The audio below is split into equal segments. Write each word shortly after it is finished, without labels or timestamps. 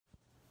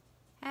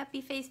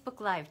Happy Facebook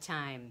Live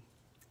time.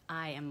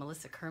 I am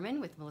Melissa Kerman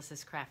with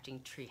Melissa's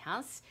Crafting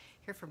Treehouse,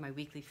 here for my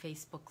weekly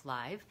Facebook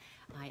Live.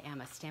 I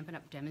am a Stampin'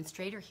 Up!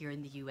 Demonstrator here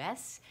in the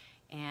US,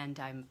 and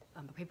I'm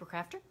a paper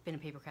crafter. Been a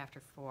paper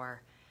crafter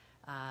for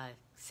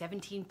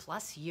 17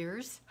 plus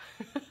years.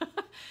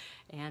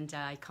 And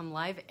I come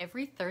live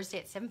every Thursday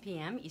at 7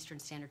 p.m. Eastern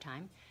Standard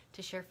Time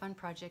to share fun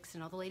projects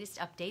and all the latest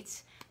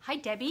updates. Hi,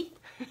 Debbie.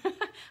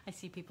 I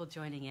see people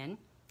joining in.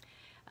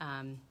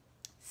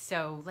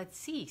 So let's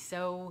see.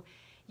 So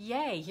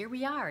yay, here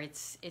we are.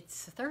 It's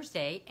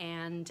Thursday,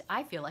 and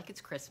I feel like it's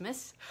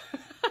Christmas.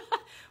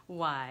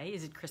 Why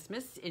is it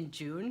Christmas in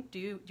June,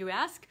 do you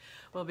ask?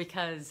 Well,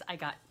 because I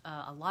got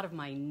a lot of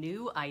my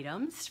new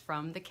items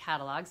from the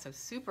catalog, so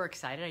super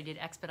excited. I did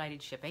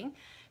expedited shipping,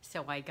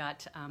 so I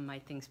got my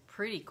things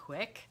pretty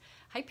quick.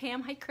 Hi,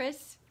 Pam. Hi,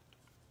 Chris.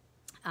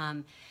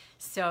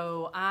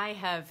 So I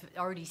have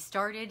already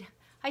started.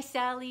 Hi,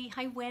 Sally.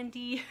 Hi,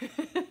 Wendy.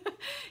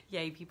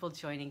 Yay, people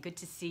joining. Good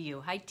to see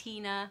you. Hi,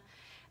 Tina.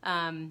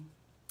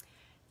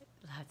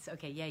 That's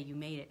okay. Yeah, you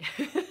made it.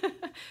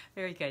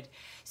 Very good.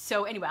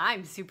 So anyway,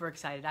 I'm super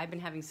excited. I've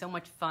been having so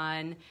much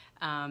fun.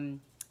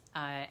 And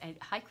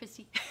hi,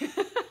 Christy.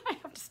 I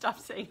have to stop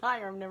saying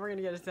hi or I'm never going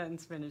to get a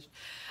sentence finished.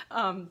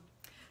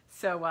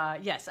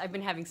 Yes, I've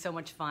been having so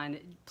much fun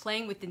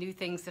playing with the new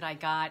things that I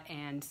got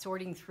and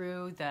sorting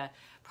through the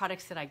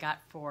products that I got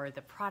for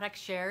the product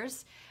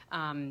shares.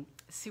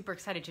 Super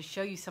excited to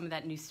show you some of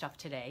that new stuff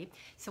today.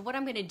 So what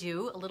I'm going to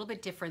do, a little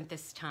bit different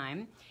this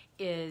time,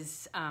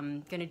 is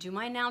going to do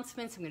my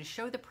announcements. I'm going to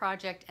show the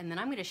project, and then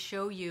I'm going to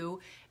show you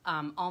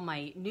all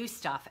my new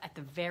stuff at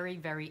the very,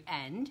 very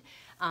end.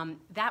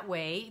 That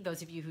way,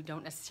 those of you who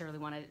don't necessarily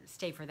want to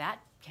stay for that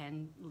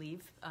can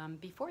leave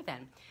before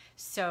then.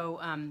 So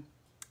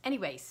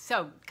anyway,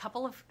 so a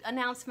couple of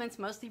announcements,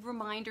 mostly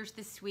reminders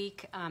this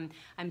week.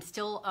 I'm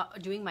still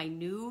doing my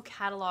new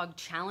catalog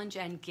challenge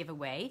and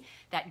giveaway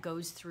that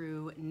goes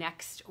through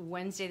next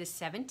Wednesday the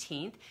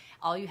 17th.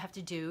 All you have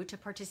to do to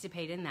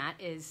participate in that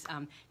is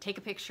take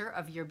a picture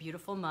of your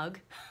beautiful mug,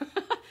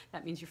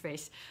 that means your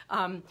face,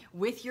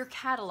 with your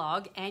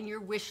catalog and your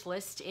wish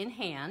list in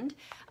hand.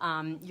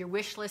 Your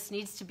wish list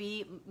needs to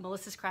be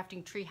Melissa's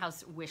Crafting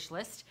Treehouse wish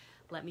list.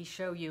 Let me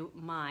show you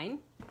mine.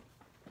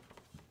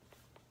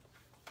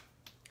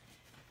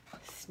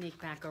 Sneak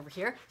back over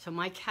here. So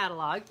my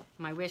catalog,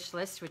 my wish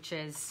list, which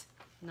is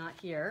not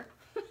here.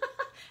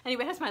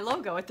 Anyway, it has my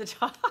logo at the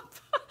top.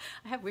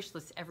 I have wish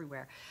lists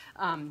everywhere.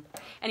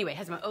 Anyway, it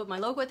has my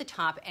logo at the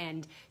top,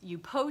 and you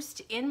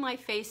post in my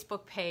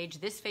Facebook page,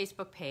 this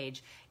Facebook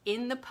page,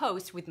 in the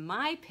post with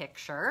my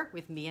picture,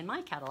 with me and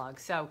my catalog,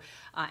 so,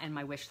 and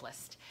my wish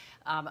list.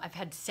 I've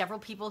had several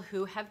people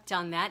who have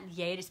done that.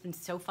 Yay, it's been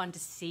so fun to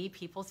see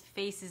people's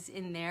faces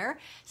in there.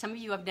 Some of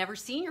you have never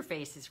seen your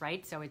faces,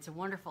 right? So it's a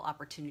wonderful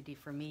opportunity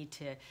for me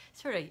to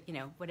sort of, you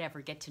know,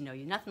 whatever, get to know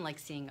you. Nothing like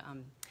seeing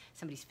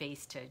somebody's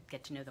face to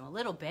get to know them a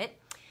little bit.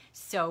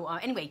 So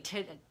anyway,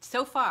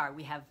 so far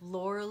we have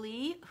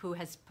Lauralee, who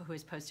has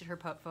posted her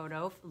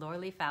photo,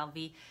 Lauralee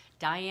Falvey,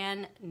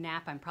 Diane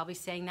Knapp, I'm probably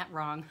saying that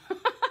wrong,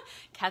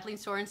 Kathleen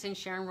Sorensen,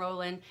 Sharon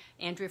Rowland,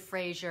 Andrea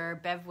Frazier,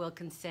 Bev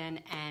Wilkinson,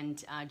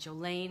 and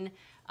Jolene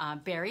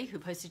Berry, who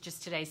posted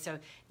just today. So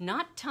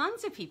not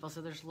tons of people, so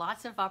there's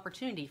lots of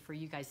opportunity for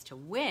you guys to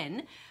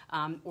win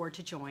or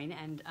to join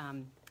and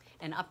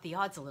up the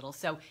odds a little.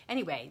 So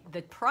anyway,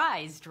 the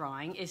prize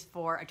drawing is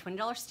for a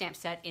 $20 stamp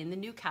set in the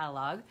new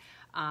catalog.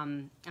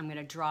 I'm going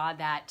to draw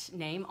that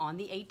name on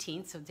the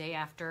 18th, so day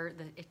after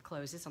it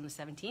closes on the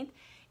 17th.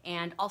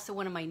 And also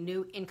one of my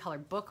new In Color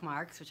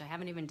bookmarks, which I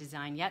haven't even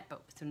designed yet,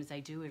 but as soon as I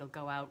do, it'll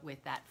go out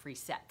with that free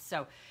set.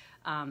 So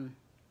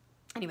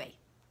anyway,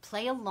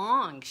 play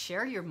along,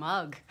 share your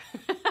mug.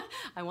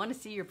 I want to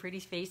see your pretty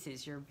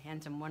faces, your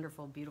handsome,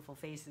 wonderful, beautiful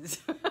faces.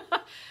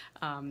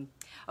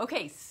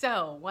 Okay,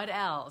 so what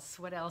else?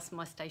 What else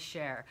must I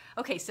share?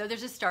 Okay, so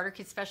there's a starter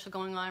kit special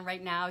going on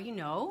right now. You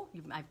know,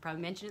 I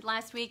probably mentioned it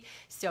last week.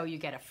 So you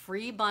get a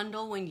free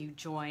bundle when you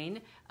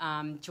join.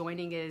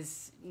 Joining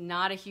is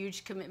not a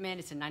huge commitment.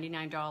 It's a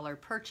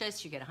 $99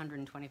 purchase. You get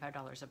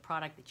 $125 of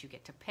product that you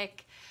get to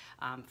pick,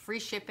 free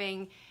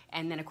shipping,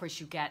 and then of course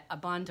you get a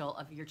bundle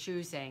of your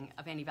choosing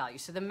of any value.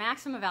 So the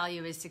maximum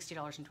value is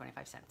 $60.25.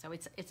 So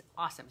it's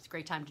awesome. It's a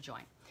great time to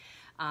join.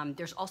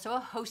 There's also a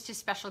hostess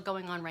special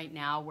going on right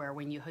now where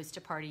when you host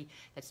a party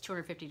that's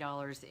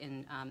 $250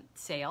 in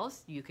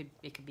sales,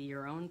 it could be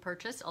your own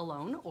purchase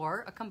alone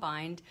or a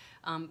combined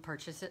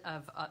purchase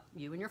of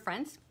you and your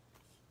friends.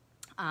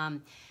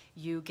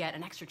 You get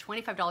an extra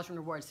 $25 in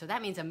rewards, so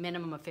that means a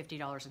minimum of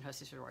 $50 in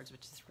hostess rewards,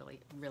 which is really,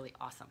 really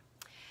awesome.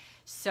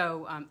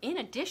 So in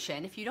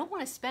addition, if you don't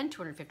want to spend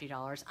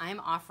 $250, I'm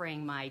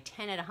offering my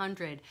 10 at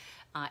 100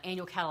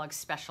 annual catalog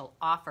special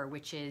offer,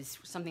 which is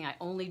something I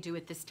only do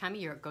at this time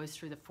of year. It goes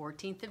through the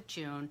 14th of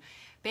June.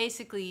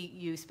 Basically,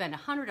 you spend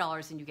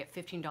 $100 and you get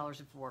 $15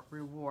 of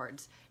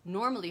rewards.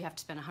 Normally, you have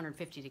to spend $150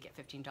 to get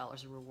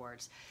 $15 of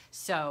rewards.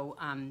 So,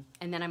 and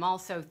then I'm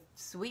also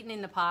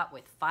sweetening the pot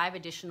with 5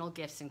 additional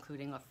gifts,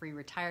 including a free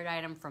retired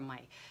item from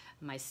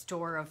my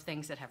store of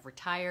things that have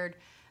retired.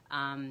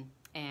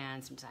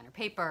 and some designer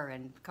paper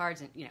and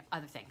cards and, you know,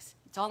 other things.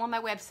 It's all on my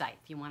website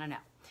if you want to know.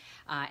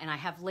 And I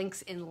have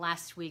links in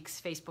last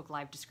week's Facebook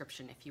Live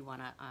description if you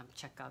want to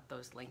check out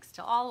those links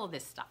to all of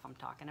this stuff I'm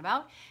talking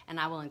about. And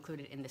I will include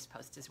it in this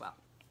post as well.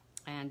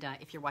 And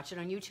if you're watching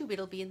on YouTube,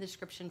 it'll be in the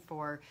description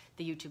for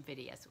the YouTube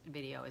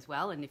video as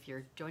well. And if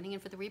you're joining in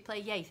for the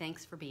replay, yay,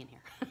 thanks for being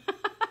here.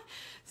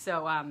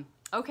 So,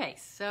 okay,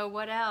 so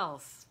what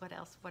else? What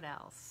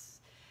else?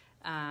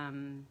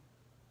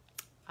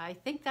 I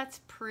think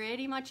that's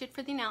pretty much it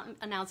for the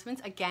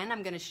announcements. Again,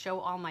 I'm going to show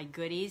all my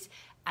goodies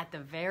at the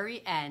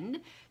very end.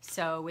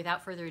 So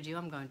without further ado,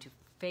 I'm going to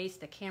face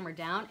the camera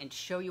down and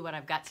show you what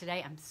I've got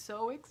today. I'm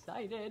so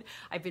excited.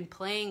 I've been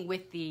playing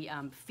with the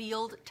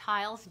Field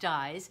Tiles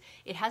dies.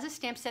 It has a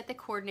stamp set that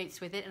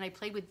coordinates with it, and I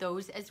played with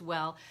those as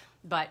well,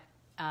 but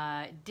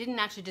didn't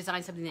actually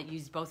design something that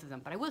used both of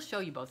them. But I will show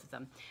you both of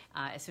them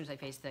as soon as I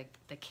face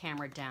the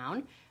camera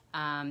down.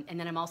 And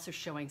then I'm also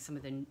showing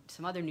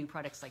some other new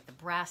products like the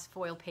brass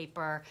foil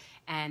paper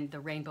and the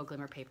rainbow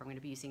glimmer paper. I'm going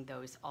to be using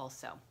those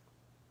also.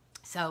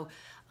 So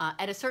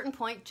at a certain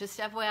point, just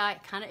FYI, I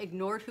kind of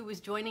ignored who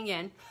was joining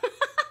in.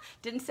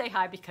 Didn't say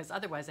hi because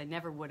otherwise I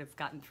never would have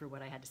gotten through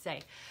what I had to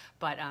say.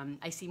 But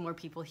I see more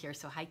people here.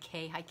 So hi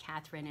Kay, hi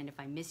Catherine, and if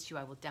I missed you,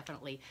 I will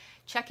definitely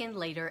check in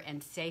later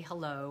and say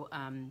hello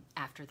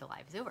after the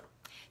live is over.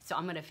 So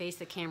I'm going to face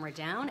the camera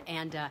down,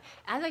 and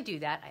as I do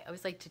that, I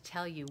always like to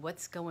tell you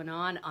what's going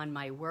on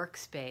my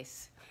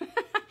workspace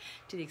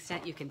to the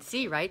extent you can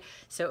see, right?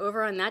 So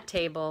over on that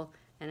table,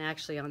 and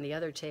actually on the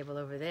other table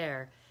over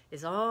there,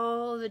 is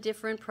all the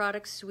different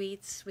product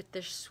suites with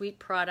the suite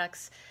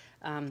products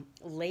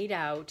laid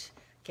out,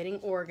 getting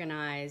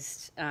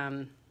organized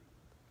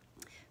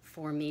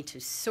for me to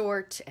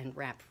sort and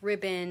wrap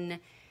ribbon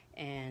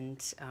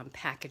and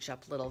package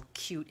up little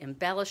cute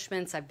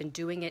embellishments. I've been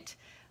doing it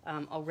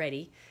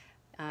already.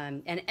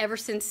 And ever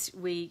since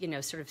we, you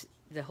know, sort of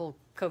the whole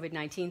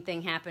COVID-19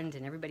 thing happened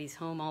and everybody's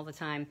home all the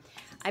time,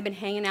 I've been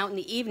hanging out in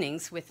the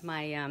evenings with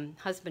my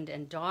husband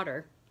and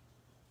daughter.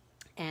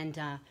 And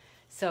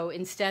so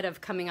instead of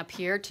coming up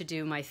here to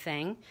do my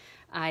thing,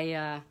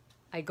 I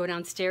go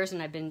downstairs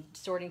and I've been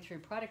sorting through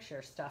product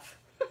share stuff.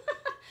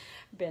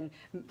 Been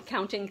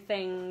counting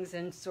things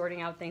and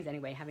sorting out things.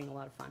 Anyway, having a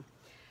lot of fun.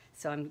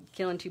 So I'm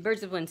killing two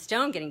birds with one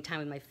stone, getting time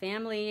with my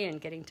family and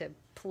getting to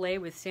play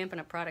with Stampin'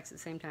 Up! Products at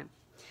the same time.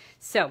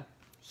 So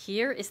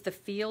here is the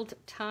Field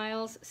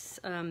Tiles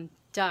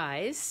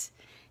dies,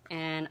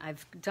 and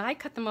I've die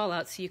cut them all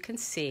out so you can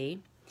see.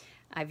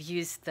 I've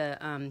used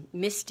the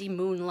Misty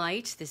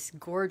Moonlight, this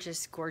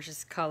gorgeous,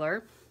 gorgeous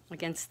color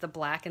against the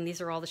black, and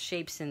these are all the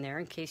shapes in there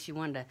in case you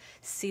wanted to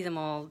see them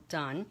all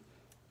done.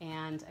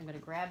 And I'm going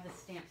to grab the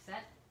stamp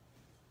set,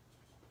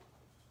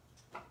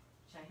 which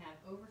I have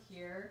over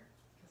here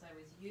because I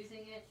was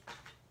using it,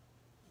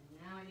 and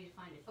now I need to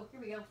find it. Oh,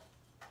 here we go.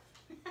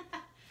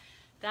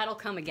 That'll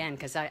come again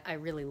because I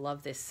really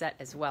love this set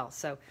as well.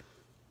 So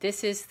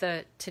this is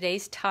the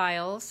Today's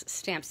Tiles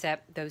stamp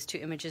set. Those two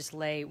images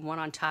lay one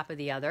on top of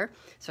the other.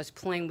 So I was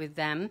playing with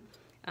them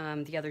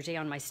the other day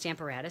on my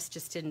Stamparatus,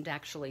 just didn't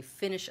actually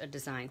finish a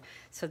design.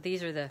 So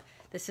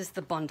this is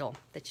the bundle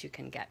that you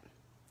can get.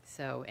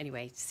 So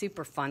anyway,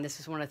 super fun. This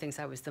is one of the things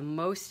I was the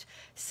most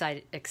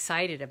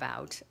excited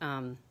about.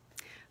 Oh,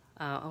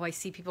 I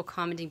see people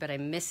commenting, but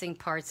I'm missing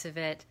parts of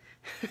it.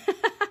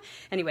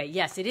 Anyway,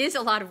 yes, it is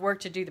a lot of work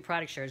to do the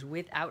product shares,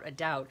 without a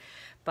doubt.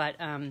 But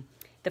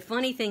the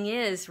funny thing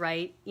is,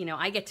 right, you know,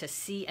 I get to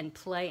see and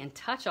play and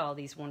touch all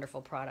these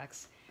wonderful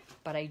products,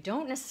 but I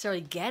don't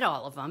necessarily get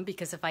all of them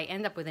because if I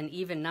end up with an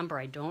even number,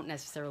 I don't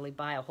necessarily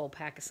buy a whole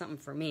pack of something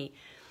for me.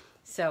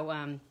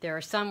 So there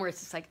are some where it's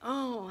just like,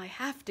 oh, I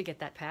have to get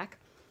that pack.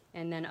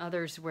 And then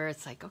others where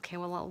it's like, okay,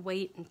 well, I'll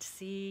wait and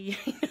see.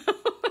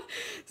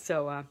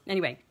 So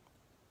anyway,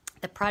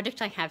 the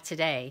project I have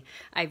today,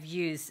 I've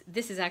used,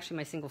 this is actually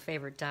my single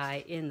favorite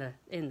die in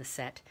the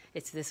set.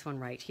 It's this one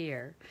right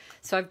here.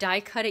 So I've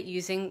die cut it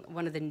using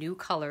one of the new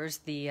colors,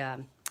 the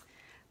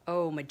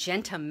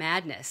Magenta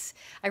Madness.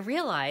 I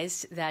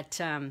realized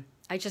that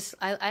I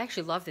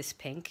actually love this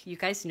pink. You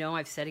guys know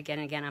I've said again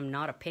and again I'm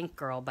not a pink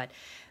girl, but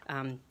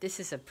this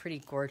is a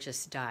pretty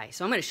gorgeous die.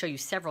 So I'm going to show you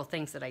several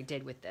things that I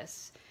did with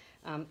this.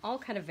 All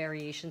kind of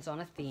variations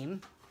on a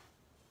theme.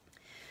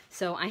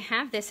 So I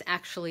have this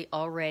actually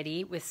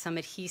already with some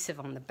adhesive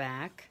on the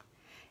back,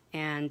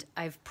 and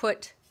I've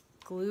put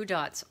glue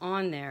dots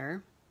on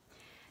there.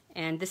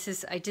 And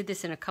I did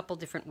this in a couple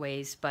different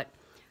ways, but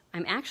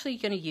I'm actually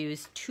going to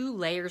use 2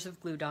 layers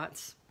of glue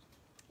dots,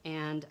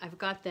 and I've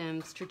got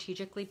them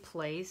strategically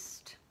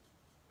placed.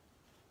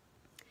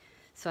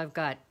 So I've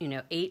got,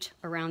 8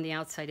 around the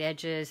outside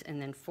edges and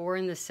then 4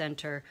 in the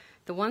center.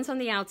 The ones on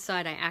the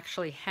outside I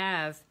actually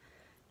have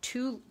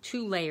two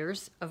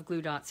layers of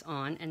glue dots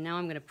on, and now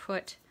I'm going to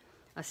put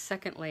a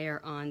second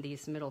layer on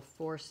these middle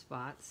 4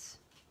 spots.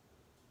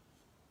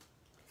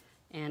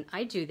 And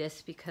I do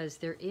this because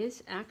there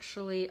is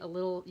actually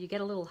you get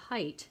a little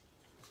height,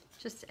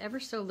 just ever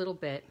so little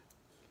bit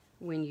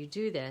when you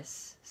do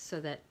this,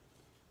 so that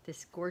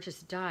this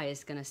gorgeous die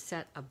is going to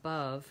set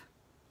above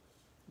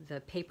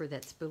the paper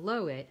that's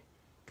below it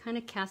kind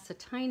of casts a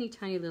tiny,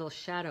 tiny little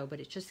shadow, but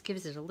it just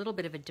gives it a little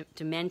bit of a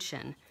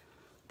dimension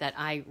that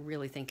I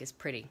really think is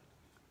pretty.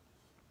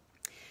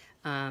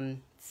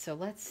 So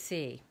let's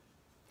see.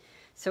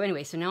 So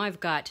anyway, so now I've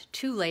got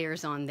 2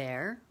 layers on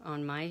there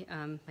on my,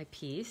 my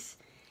piece.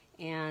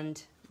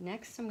 And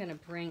next I'm going to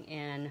bring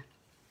in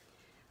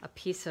a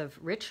piece of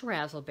rich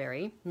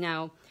raspberry.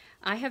 Now,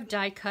 I have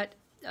die cut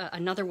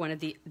another one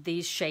of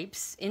these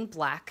shapes in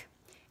black,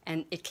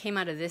 and it came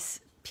out of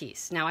this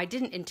piece. Now, I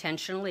didn't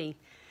intentionally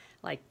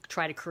like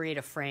try to create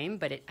a frame,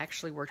 but it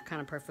actually worked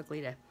kind of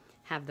perfectly to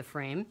have the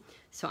frame.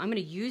 So I'm going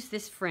to use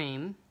this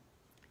frame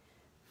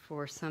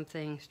for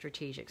something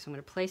strategic. So I'm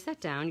going to place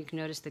that down. You can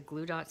notice the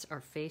glue dots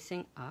are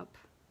facing up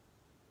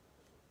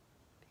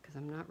because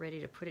I'm not ready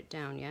to put it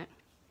down yet.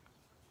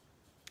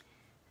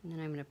 And then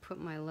I'm going to put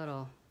my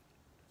little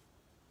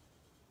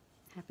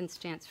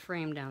happenstance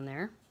frame down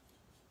there.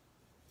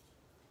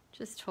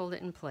 Just hold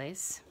it in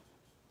place.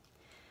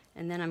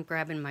 And then I'm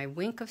grabbing my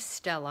Wink of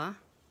Stella.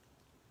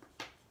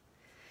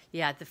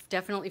 Yeah,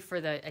 definitely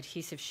for the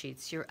adhesive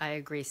sheets. I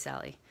agree,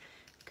 Sally.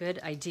 Good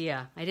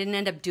idea. I didn't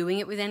end up doing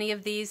it with any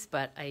of these,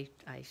 but I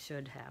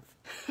should have.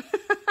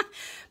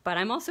 But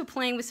I'm also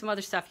playing with some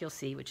other stuff you'll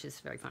see, which is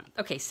very fun.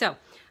 Okay, so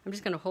I'm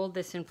just going to hold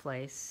this in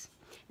place,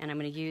 and I'm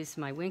going to use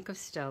my Wink of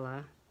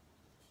Stella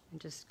and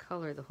just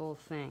color the whole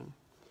thing.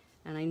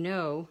 And I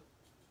know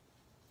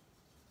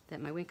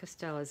that my Wink of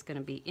Stella is going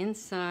to be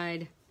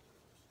inside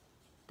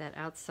that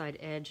outside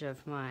edge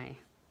of my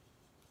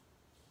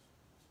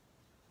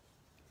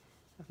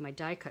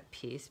die cut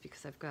piece,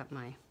 because I've got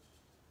my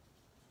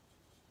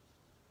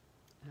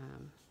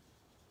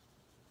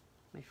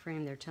my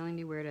frame there telling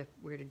me where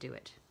to do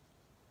it.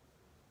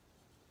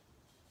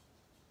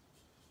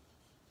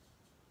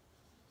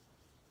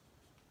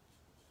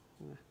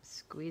 I'm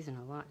squeezing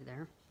a lot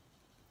there.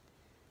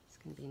 It's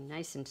going to be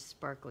nice and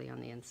sparkly on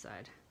the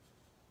inside.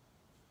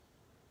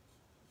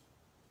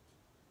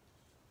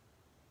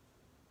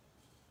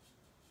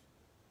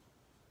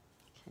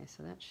 Okay,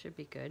 so that should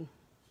be good.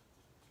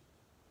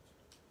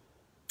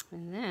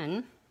 And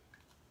then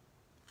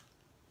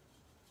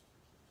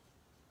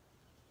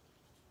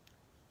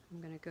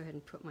I'm going to go ahead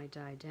and put my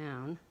die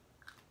down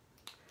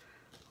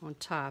on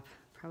top.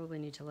 Probably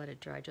need to let it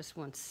dry just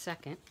 1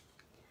 second.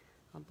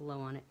 I'll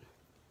blow on it.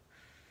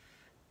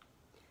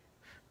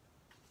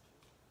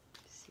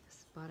 See the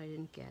spot I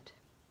didn't get.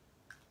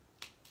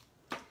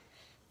 I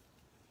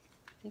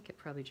think it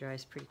probably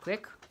dries pretty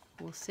quick.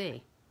 We'll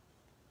see.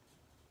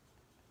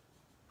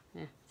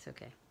 It's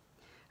okay.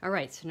 All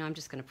right, so now I'm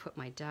just going to put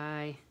my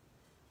die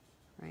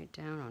right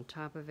down on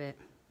top of it.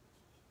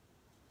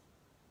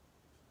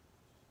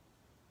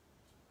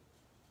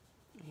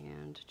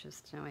 And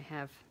just now I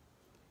have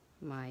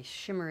my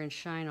shimmer and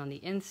shine on the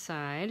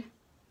inside.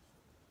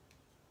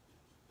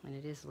 And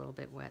it is a little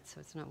bit wet, so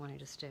it's not wanting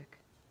to stick.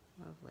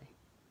 Lovely.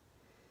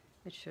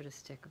 It should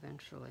stick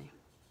eventually.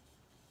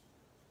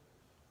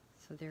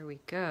 So there we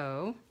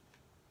go.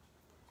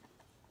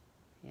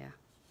 Yeah,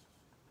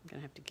 I'm going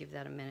to have to give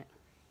that a minute.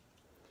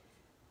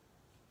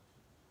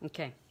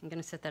 Okay, I'm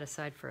going to set that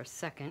aside for a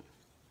second.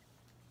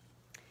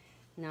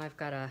 Now I've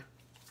got a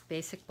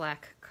basic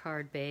black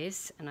card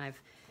base, and I've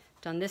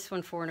done this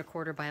one 4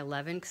 1/4 by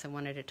 11 because I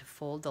wanted it to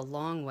fold the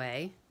long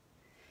way.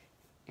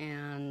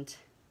 And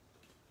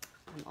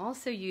I'm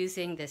also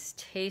using this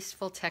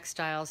Tasteful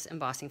Textiles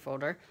embossing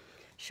folder.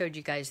 Showed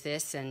you guys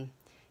this, and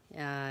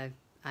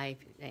I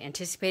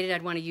anticipated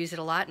I'd want to use it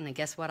a lot, and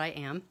guess what? I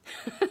am.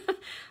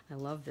 I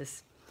love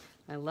this.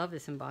 I love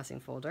this embossing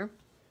folder.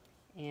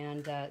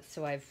 And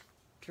so I've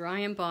dry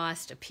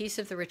embossed a piece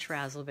of the rich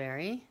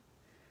raspberry,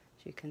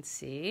 as you can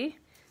see.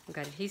 I've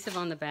got adhesive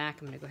on the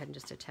back. I'm going to go ahead and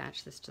just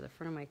attach this to the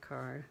front of my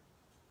card.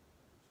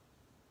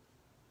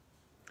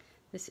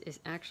 This is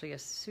actually a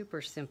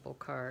super simple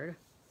card.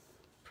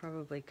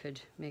 Probably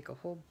could make a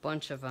whole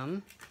bunch of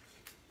them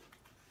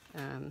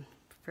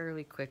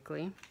fairly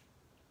quickly.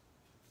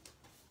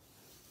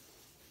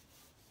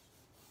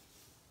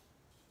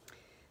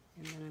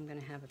 And then I'm going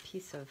to have a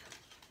piece of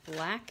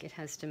black. It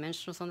has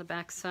dimensionals on the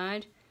back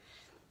side.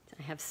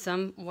 I have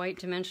some white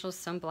dimensionals,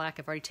 some black.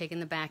 I've already taken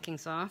the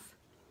backings off.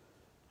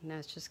 And now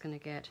it's just going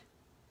to get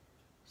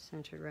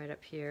centered right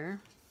up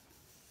here.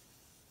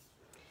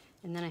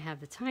 And then I have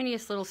the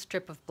tiniest little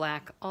strip of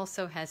black,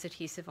 also has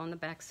adhesive on the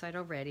back side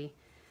already.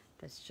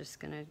 That's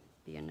just going to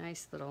be a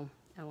nice little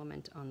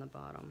element on the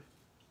bottom.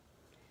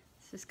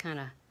 This is kind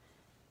of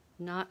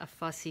not a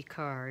fussy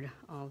card,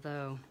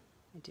 although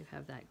I do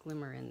have that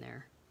glimmer in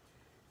there.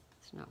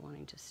 It's not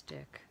wanting to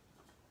stick.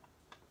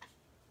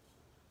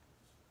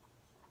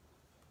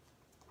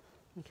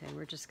 Okay,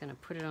 we're just going to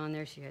put it on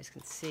there so you guys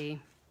can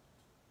see.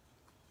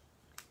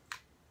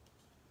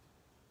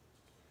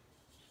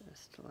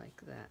 Just like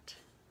that.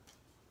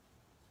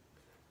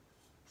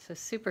 So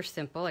super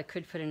simple. I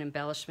could put an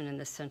embellishment in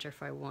the center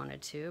if I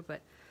wanted to,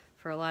 but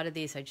for a lot of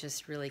these I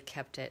just really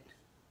kept it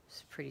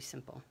pretty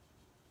simple.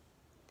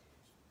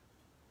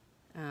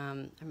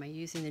 Am I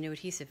using the new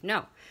adhesive?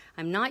 No,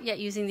 I'm not yet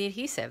using the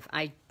adhesive.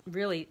 I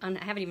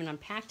haven't even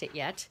unpacked it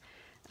yet.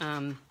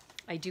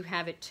 I do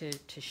have it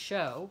to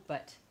show,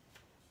 but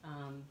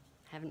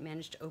haven't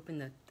managed to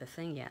open the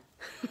thing yet.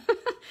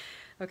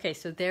 Okay,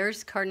 so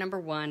there's card number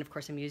 1. Of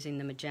course, I'm using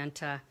the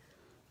magenta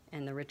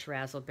and the rich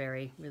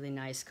raspberry. Really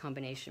nice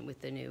combination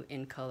with the new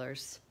In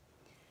Colors.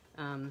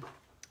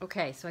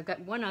 Okay, so I've got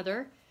one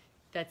other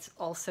that's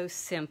also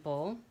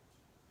simple.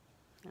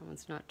 That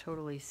one's not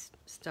totally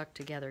stuck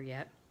together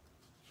yet.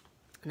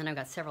 And then I've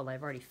got several that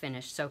I've already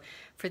finished. So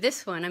for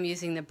this one, I'm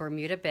using the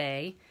Bermuda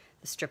Bay,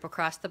 the strip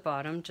across the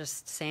bottom,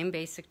 just same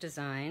basic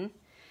design.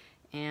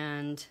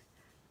 And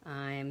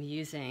I'm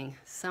using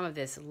some of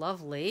this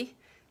lovely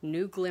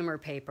new glimmer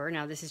paper.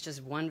 Now this is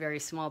just one very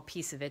small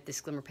piece of it.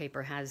 This glimmer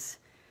paper has,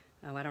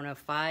 I don't know,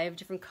 5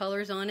 different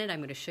colors on it. I'm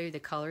going to show you the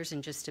colors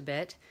in just a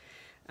bit.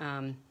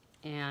 And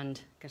I'm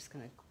just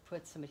going to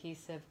put some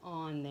adhesive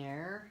on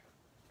there.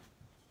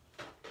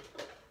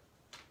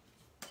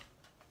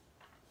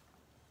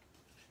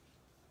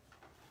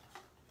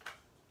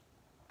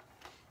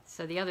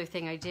 So the other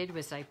thing I did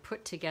was I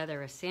put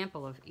together a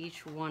sample of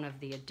each one of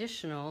the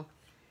additional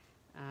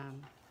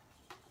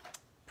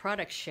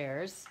product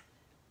shares,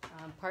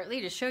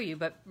 partly to show you,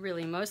 but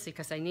really mostly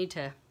because I need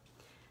to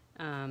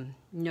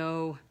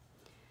know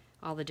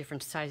all the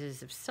different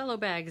sizes of cello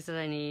bags that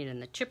I need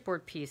and the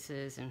chipboard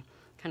pieces and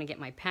kind of get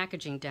my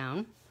packaging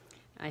down.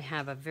 I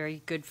have a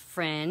very good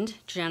friend,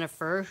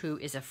 Jennifer, who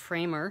is a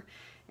framer,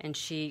 and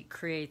she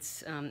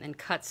creates and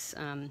cuts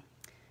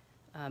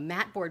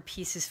mat board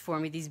pieces for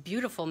me, these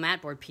beautiful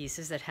mat board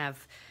pieces that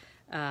have,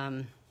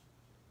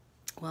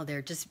 well,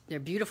 they're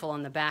beautiful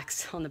on the back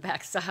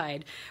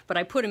side, but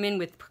I put them in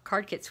with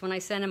card kits when I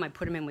send them. I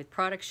put them in with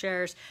product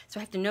shares, so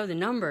I have to know the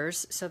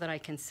numbers so that I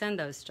can send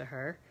those to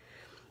her.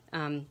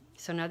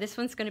 So now this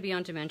one's going to be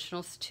on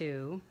dimensionals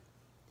too.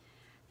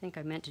 I think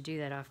I meant to do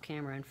that off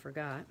camera and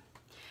forgot.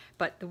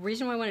 But the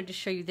reason why I wanted to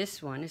show you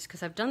this one is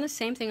because I've done the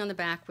same thing on the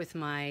back with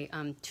my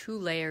 2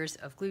 layers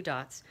of glue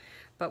dots.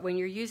 But when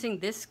you're using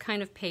this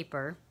kind of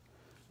paper,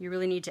 you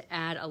really need to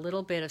add a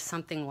little bit of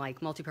something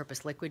like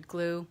multi-purpose liquid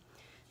glue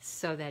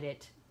so that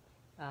it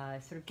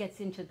sort of gets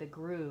into the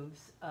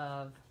grooves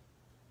of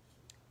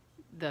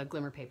the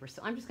glimmer paper.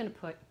 So I'm just going to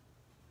put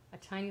a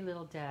tiny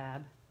little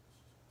dab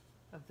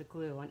of the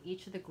glue on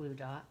each of the glue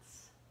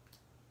dots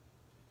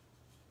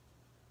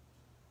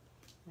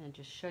and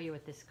just show you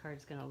what this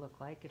card's going to look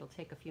like. It'll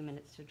take a few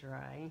minutes to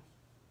dry.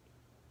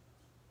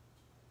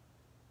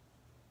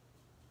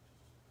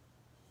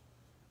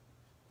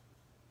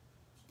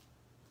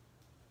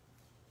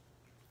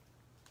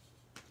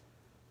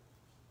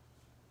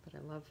 But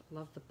I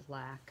love the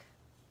black.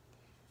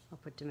 I'll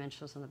put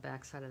dimensionals on the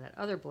back side of that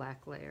other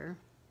black layer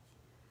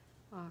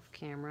off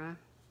camera.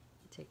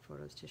 I'll take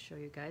photos to show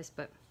you guys,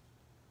 but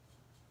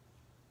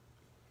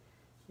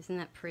isn't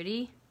that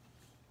pretty?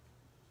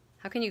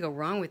 How can you go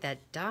wrong with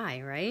that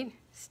die, right?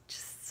 It's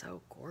just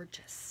so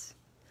gorgeous.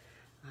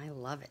 I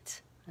love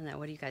it. And now,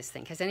 what do you guys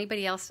think? Has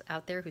anybody else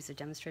out there who's a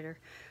demonstrator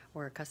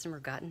or a customer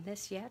gotten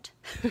this yet?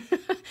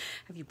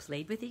 Have you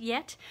played with it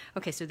yet?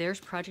 Okay, so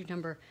there's project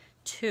number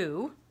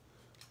 2.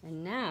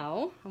 And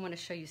now I want to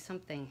show you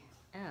something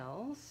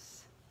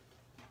else.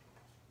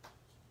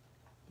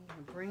 I'm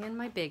going to bring in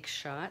my Big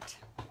Shot.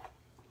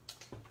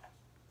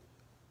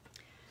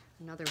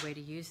 Another way to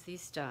use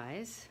these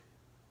dies.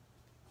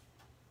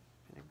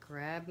 I'm going to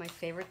grab my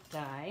favorite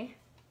die.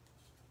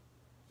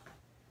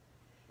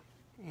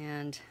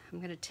 And I'm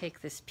going to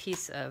take this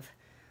piece of,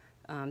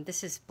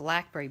 this is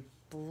Blackberry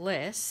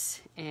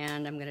Bliss,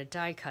 and I'm going to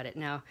die cut it.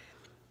 Now,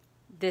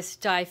 this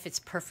die fits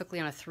perfectly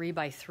on a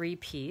 3x3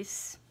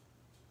 piece.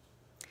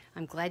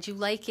 I'm glad you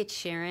like it,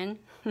 Sharon.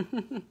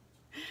 Let's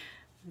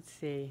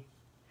see.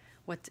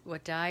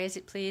 What die is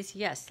it, please?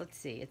 Yes, let's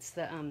see. It's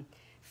the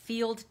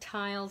Field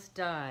Tiles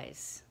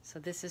dies. So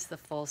this is the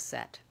full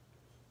set.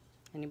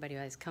 Anybody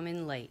who has come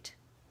in late.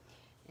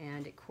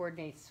 And it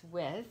coordinates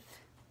with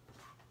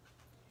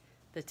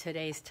the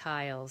Today's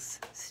Tiles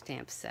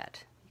stamp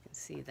set. You can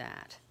see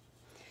that.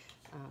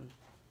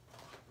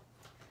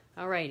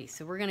 Alrighty,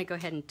 so we're going to go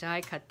ahead and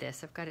die cut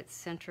this. I've got it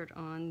centered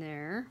on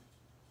there.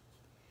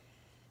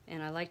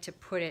 And I like to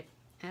put it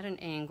at an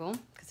angle,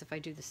 because if I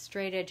do the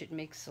straight edge, it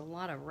makes a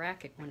lot of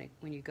racket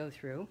when you go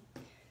through.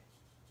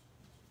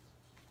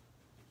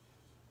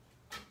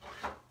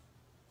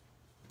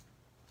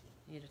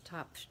 Need a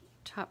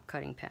top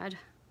cutting pad.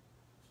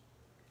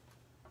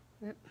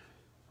 Yep.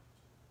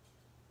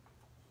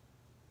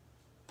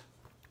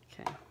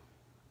 Okay.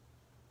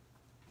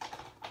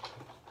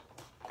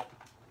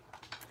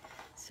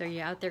 So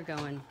you're out there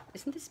going,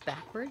 isn't this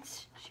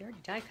backwards? She already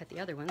die cut the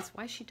other ones.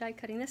 Why is she die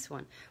cutting this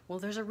one? Well,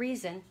 there's a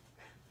reason.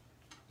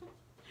 And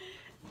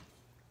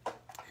I'm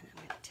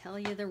going to tell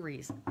you the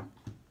reason.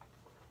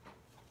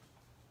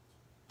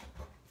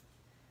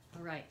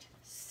 All right,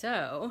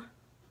 so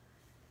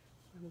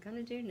what I'm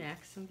going to do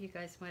next, some of you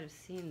guys might have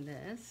seen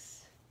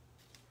this.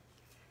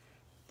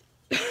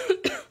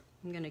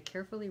 I'm going to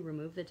carefully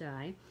remove the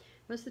die.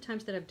 Most of the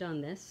times that I've done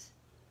this,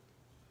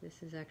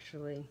 this is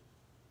actually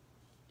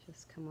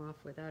just come off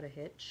without a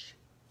hitch.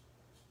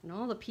 And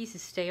all the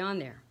pieces stay on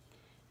there.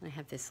 I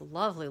have this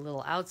lovely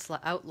little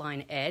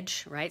outline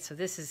edge, right? So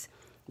this is,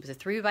 it was a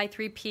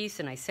 3x3 piece,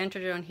 and I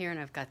centered it on here, and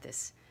I've got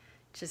this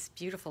just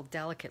beautiful,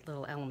 delicate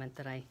little element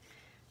that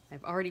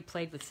I've already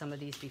played with some of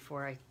these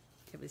before.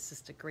 It was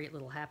just a great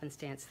little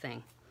happenstance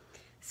thing.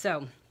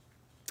 So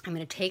I'm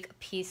going to take a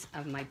piece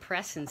of my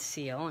press and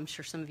seal. I'm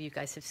sure some of you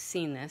guys have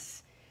seen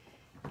this,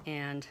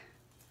 and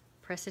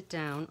press it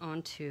down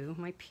onto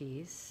my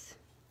piece.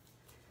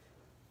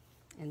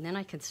 And then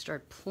I can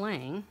start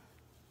playing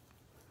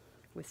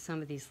with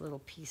some of these little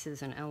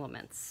pieces and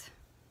elements.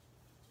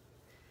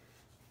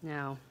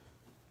 Now,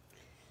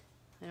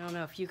 I don't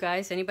know if you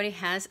guys, anybody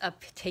has a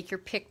take your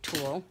pick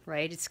tool,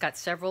 right? It's got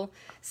several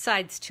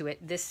sides to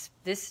it. This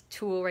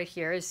tool right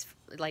here is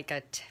like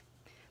a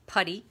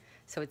putty,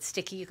 so it's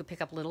sticky. You could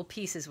pick up little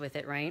pieces with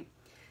it, right?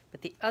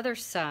 But the other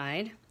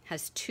side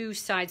has two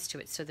sides to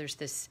it. So there's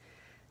this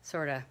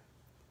sort of,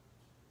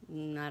 I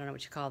don't know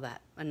what you call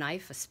that, a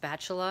knife, a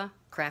spatula,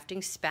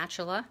 crafting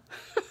spatula.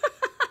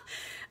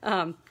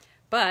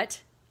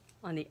 But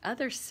on the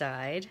other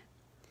side,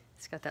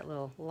 it's got that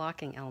little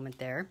locking element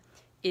there,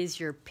 is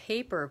your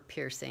paper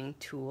piercing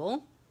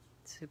tool.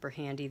 Super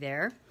handy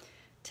there.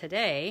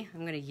 Today, I'm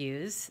going to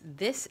use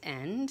this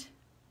end.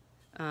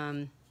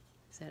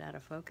 Is that out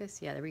of focus?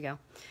 Yeah, there we go.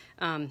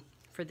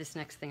 For this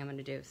next thing I'm going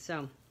to do.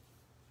 So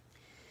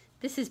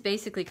this is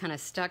basically kind of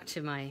stuck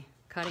to my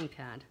cutting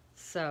pad.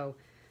 So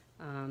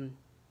I'm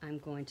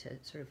going to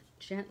sort of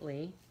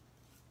gently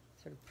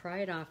sort of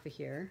pry it off of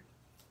here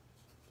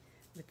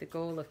with the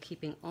goal of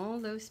keeping all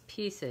those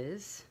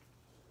pieces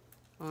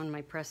on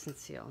my press and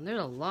seal. And there's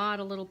a lot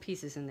of little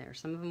pieces in there.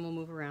 Some of them will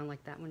move around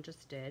like that one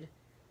just did.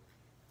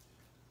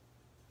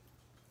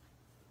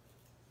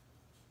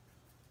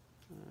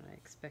 I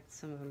expect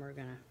some of them are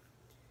going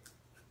to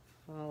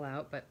fall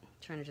out, but I'm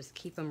trying to just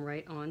keep them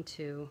right on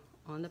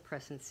the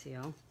press and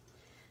seal.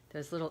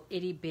 Those little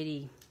itty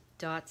bitty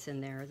dots in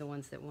there are the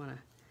ones that want to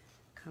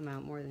come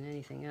out more than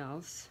anything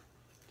else.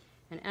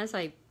 And as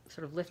I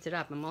sort of lift it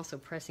up, I'm also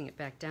pressing it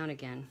back down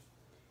again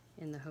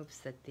in the hopes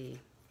that the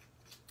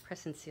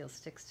press and seal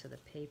sticks to the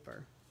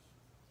paper.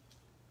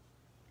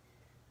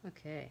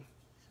 Okay,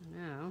 so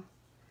now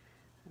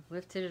I've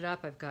lifted it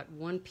up. I've got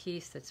one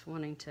piece that's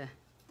wanting to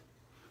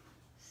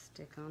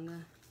stick on the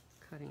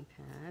cutting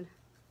pad.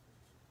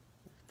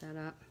 Lift that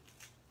up.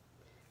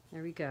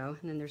 There we go.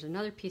 And then there's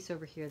another piece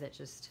over here that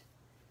just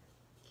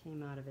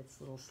came out of its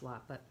little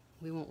slot, but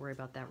we won't worry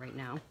about that right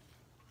now.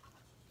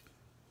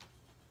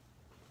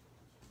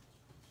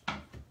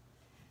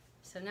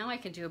 So now I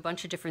can do a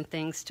bunch of different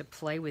things to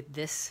play with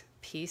this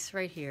piece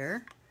right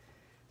here.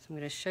 So I'm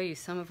going to show you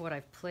some of what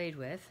I've played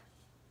with.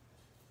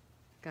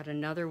 Got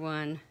another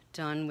one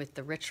done with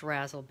the rich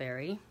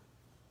raspberry.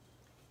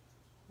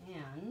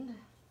 And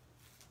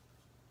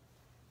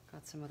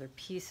got some other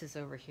pieces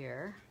over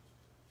here.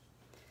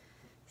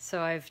 So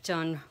I've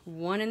done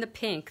one in the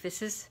pink.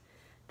 This is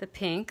the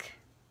pink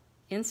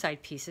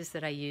inside pieces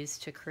that I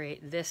used to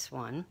create this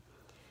one.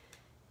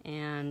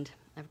 And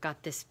I've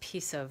got this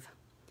piece of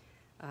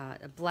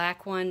a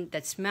black one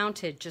that's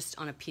mounted just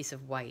on a piece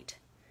of white.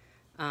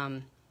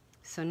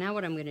 So now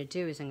what I'm going to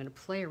do is I'm going to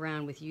play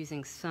around with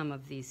using some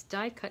of these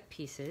die cut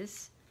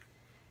pieces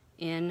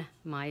in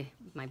my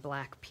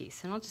black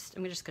piece. And I'm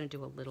just going to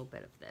do a little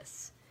bit of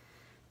this.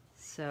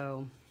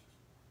 So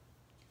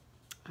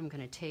I'm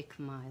going to take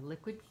my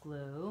liquid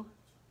glue,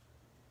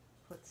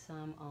 put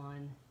some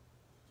on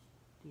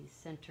these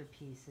center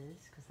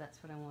pieces because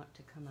that's what I want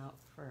to come out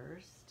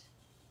first.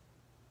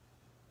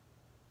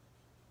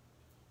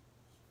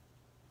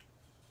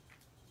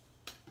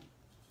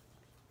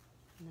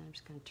 And then I'm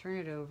just going to turn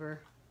it over,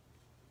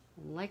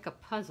 and like a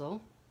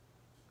puzzle,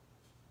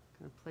 I'm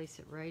going to place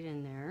it right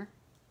in there.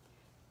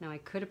 Now I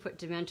could have put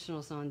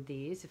dimensionals on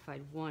these if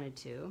I'd wanted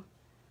to,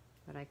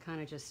 but I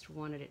kind of just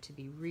wanted it to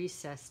be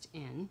recessed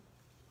in.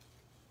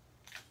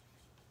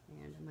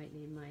 And I might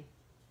need my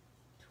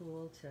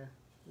tool to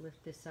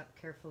lift this up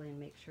carefully and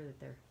make sure that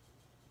they're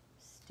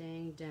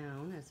staying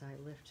down as I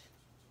lift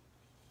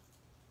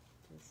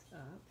this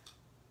up.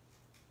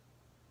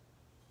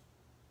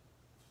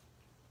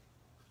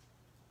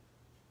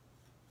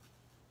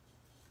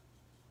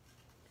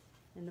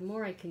 And the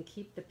more I can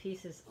keep the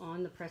pieces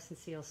on the press and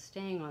seal,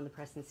 staying on the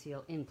press and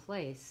seal in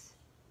place,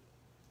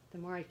 the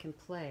more I can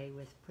play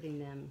with putting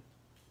them,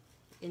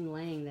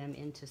 inlaying them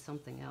into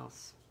something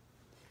else.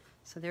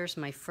 So there's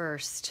my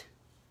first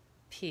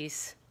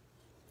piece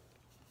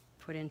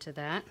put into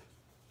that.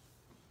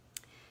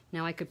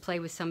 Now I could play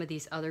with some of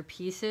these other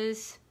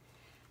pieces,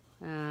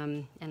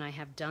 and I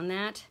have done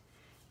that.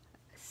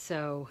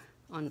 So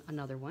on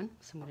another one,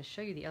 so I'm going to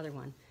show you the other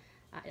one.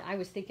 I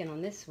was thinking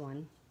on this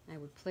one, I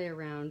would play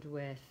around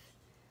with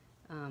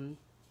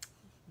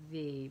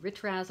the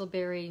rich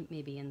raspberry,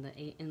 maybe in the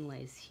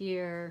inlays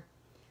here,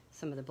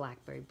 some of the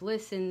blackberry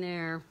bliss in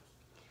there.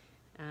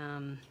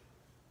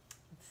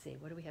 Let's see,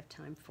 what do we have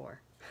time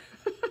for?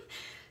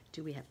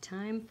 Do we have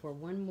time for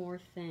one more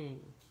thing?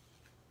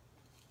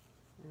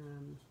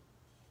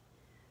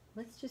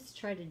 Let's just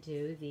try to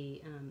do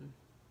the,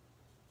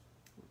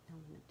 what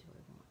element do I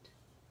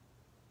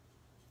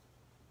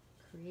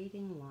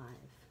Creating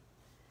live.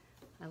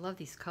 I love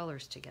these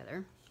colors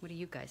together. What do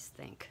you guys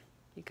think?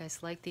 You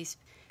guys like these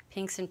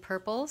pinks and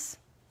purples?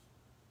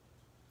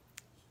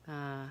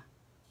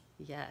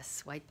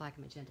 Yes, white, black,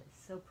 and magenta.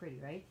 It's so pretty,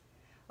 right?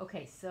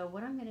 Okay, so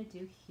what I'm going to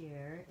do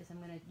here is I'm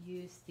going to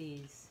use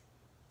these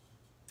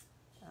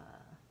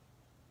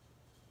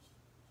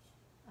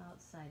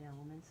outside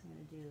elements. I'm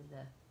going to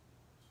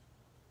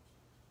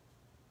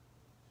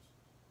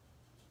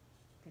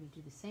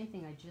do the same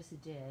thing I just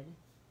did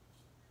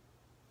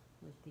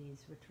with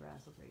these rich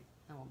raspberry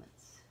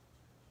elements.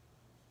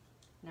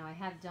 Now I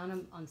have done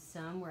them on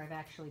some where I've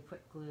actually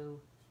put glue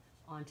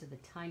onto the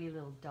tiny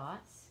little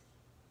dots,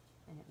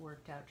 and it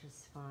worked out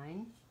just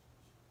fine.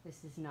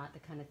 This is not the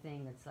kind of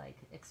thing that's like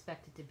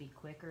expected to be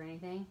quick or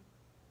anything.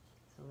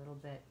 It's a little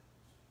bit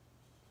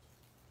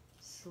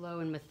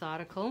slow and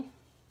methodical.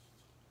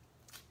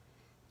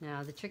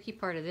 Now the tricky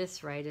part of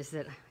this, right, is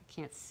that I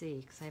can't see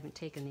because I haven't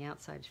taken the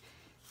outside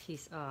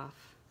piece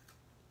off.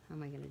 How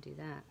am I going to do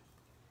that?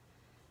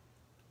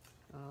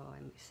 Oh, I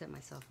set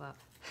myself up.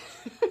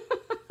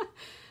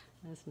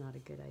 That's not a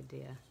good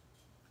idea,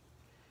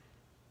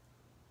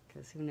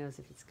 because who knows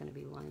if it's going to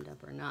be lined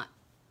up or not.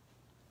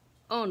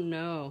 Oh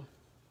no.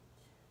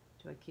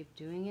 Do I keep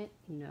doing it?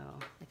 No,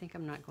 I think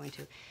I'm not going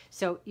to.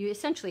 So you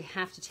essentially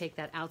have to take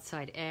that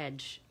outside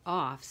edge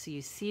off so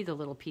you see the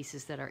little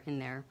pieces that are in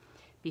there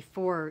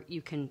before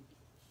you can,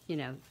 you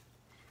know,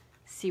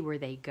 see where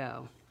they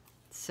go.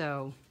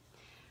 So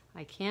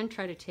I can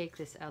try to take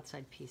this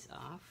outside piece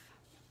off.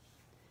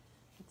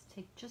 Let's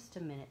take just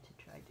a minute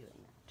to try doing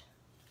that.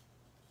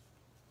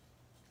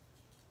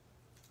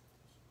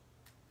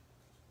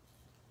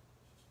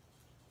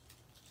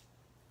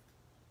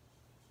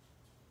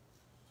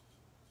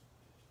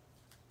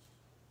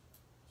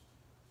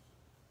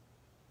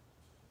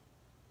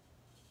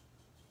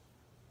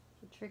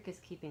 The trick is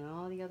keeping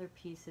all the other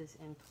pieces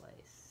in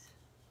place.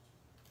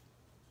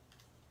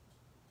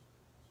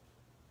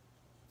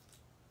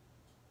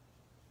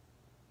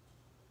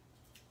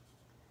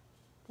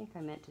 I think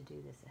I meant to do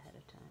this ahead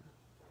of time.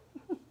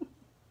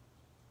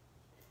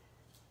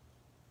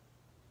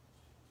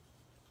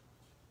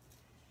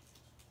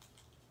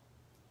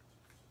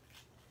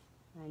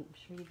 I'm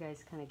sure you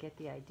guys kind of get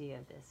the idea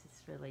of this.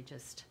 It's really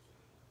just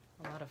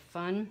a lot of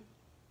fun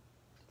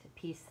to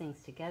piece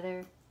things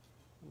together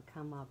and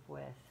come up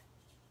with.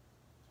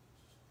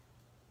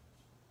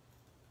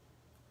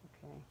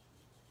 Okay,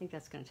 I think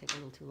that's going to take a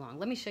little too long.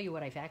 Let me show you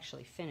what I've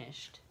actually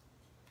finished,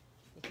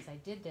 because I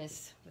did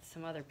this with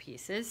some other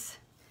pieces.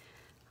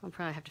 I'll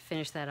probably have to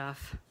finish that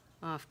off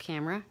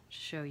camera to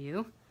show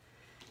you.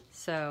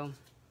 So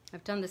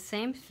I've done the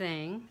same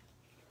thing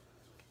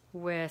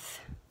with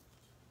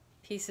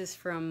pieces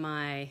from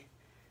my,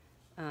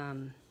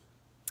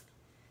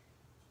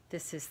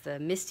 this is the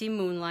Misty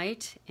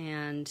Moonlight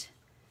and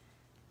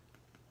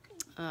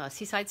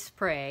Seaside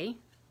Spray,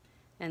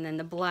 and then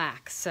the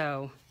black.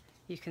 So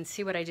you can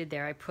see what I did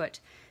there. I put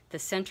the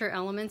center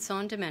elements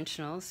on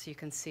dimensional, so you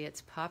can see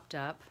it's popped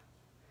up,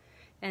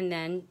 and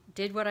then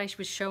did what I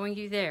was showing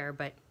you there,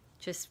 but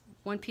just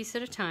one piece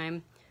at a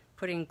time,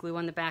 putting glue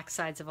on the back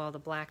sides of all the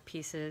black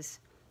pieces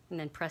and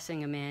then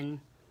pressing them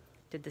in.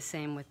 Did the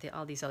same with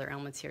all these other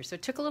elements here. So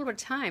it took a little bit of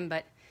time,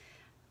 but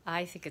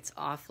I think it's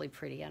awfully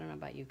pretty. I don't know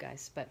about you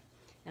guys,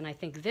 and I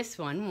think this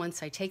one,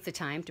 once I take the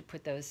time to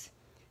put those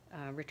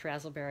rich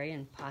raspberry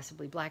and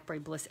possibly blackberry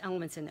bliss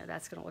elements in there,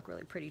 that's going to look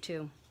really pretty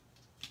too.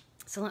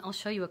 So I'll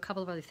show you a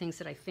couple of other things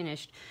that I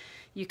finished.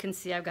 You can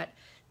see I've got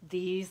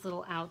these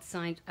little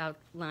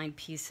outline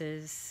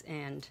pieces,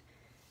 and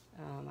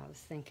I was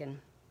thinking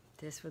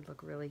this would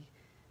look really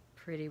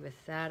pretty with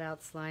that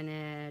outline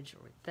edge,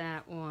 or with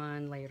that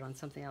one layered on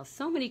something else.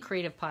 So many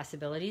creative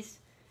possibilities.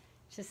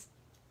 Just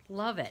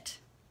love it.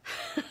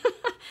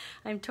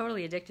 I'm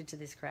totally addicted to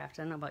this craft.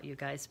 I don't know about you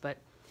guys, but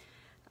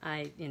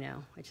I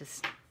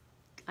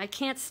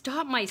can't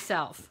stop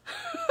myself.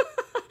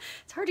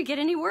 It's hard to get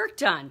any work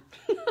done.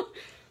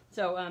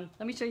 So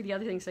let me show you the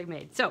other things I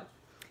made. So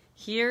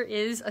here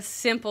is a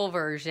simple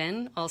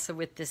version, also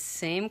with the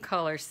same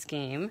color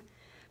scheme,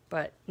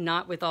 but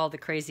not with all the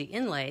crazy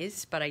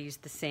inlays, but I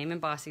used the same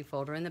embossing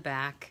folder in the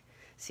back,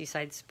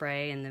 Seaside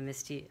Spray and the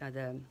Misty,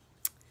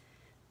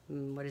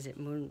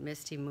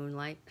 Misty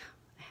Moonlight.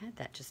 I had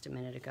that just a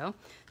minute ago.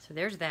 So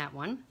there's that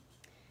one.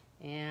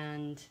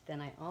 And then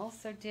I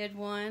also did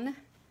one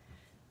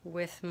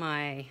with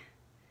my,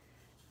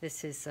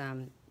 this is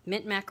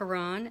Mint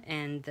Macaron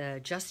and the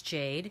Just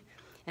Jade.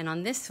 And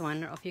on this one, I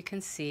don't know if you can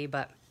see,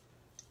 but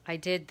I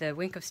did the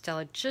Wink of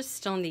Stella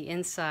just on the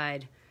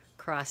inside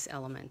cross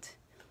element.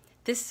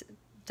 This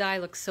die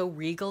looks so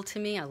regal to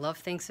me. I love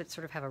things that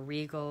sort of have a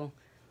regal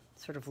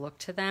sort of look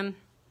to them.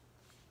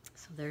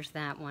 So there's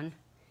that one.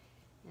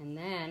 And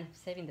then,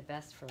 saving the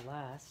best for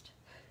last.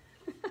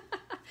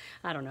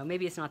 I don't know,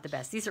 maybe it's not the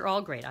best. These are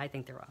all great. I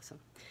think they're awesome.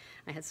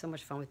 I had so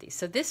much fun with these.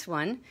 So this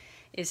one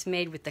is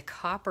made with the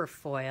copper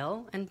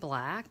foil and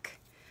black.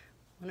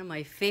 One of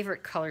my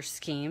favorite color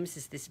schemes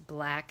is this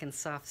black and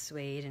soft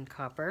suede and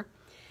copper.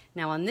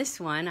 Now on this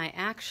one, I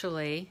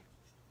actually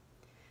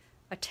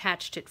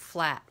attached it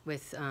flat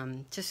with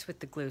just with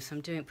the glue. So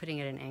I'm putting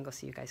it at an angle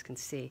so you guys can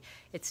see.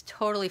 It's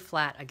totally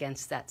flat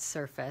against that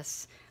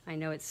surface. I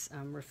know it's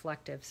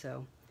reflective,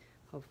 so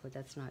hopefully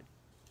that's not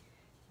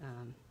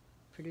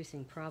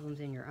producing problems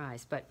in your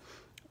eyes. But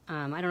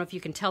I don't know if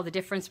you can tell the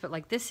difference, but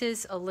like this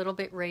is a little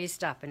bit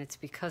raised up, and it's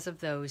because of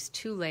those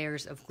 2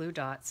 layers of glue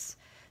dots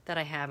that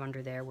I have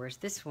under there, whereas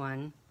this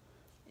one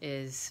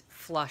is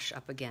flush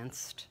up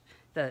against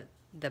the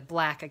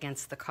black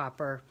against the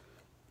copper,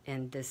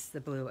 and the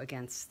blue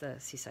against the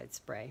Seaside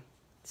Spray.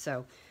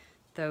 So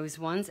those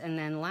ones, and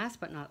then last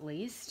but not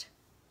least,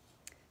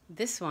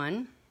 this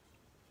one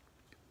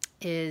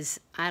is,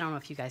 I don't know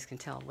if you guys can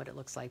tell what it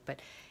looks like,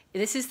 but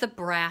this is the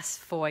brass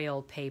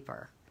foil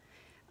paper.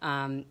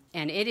 And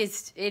it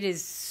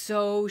is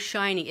so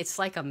shiny. It's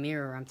like a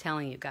mirror, I'm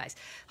telling you guys.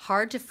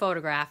 Hard to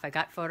photograph. I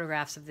got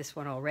photographs of this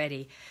one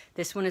already.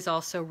 This one is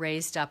also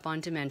raised up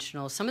on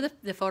dimensional. Some of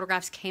the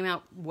photographs came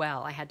out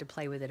well. I had to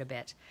play with it a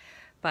bit.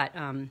 But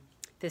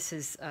this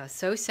is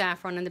so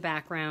saffron in the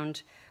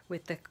background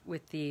with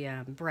the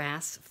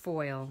brass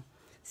foil,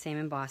 same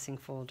embossing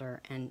folder,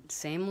 and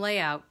same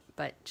layout,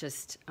 but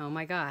just, oh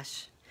my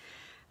gosh.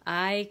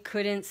 I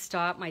couldn't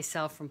stop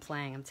myself from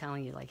playing. I'm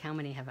telling you, like how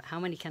many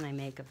can I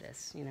make of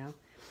this, you know?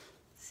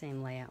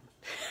 Same layout.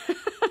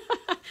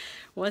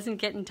 Wasn't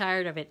getting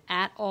tired of it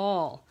at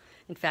all.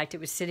 In fact, it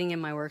was sitting in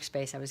my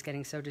workspace. I was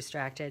getting so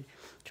distracted,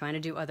 trying to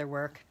do other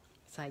work.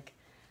 It's like,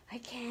 I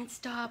can't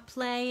stop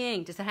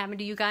playing. Does that happen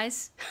to you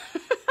guys?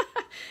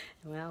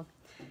 Well,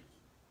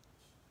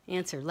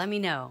 answer, let me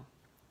know.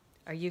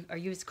 Are you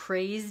as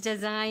crazed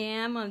as I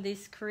am on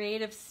this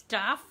creative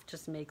stuff?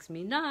 Just makes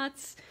me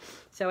nuts.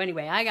 So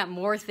anyway, I got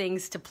more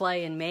things to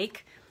play and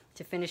make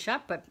to finish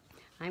up, but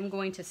I'm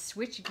going to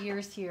switch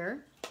gears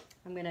here.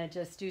 I'm going to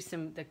just do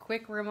the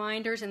quick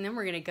reminders, and then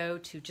we're going to go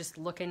to just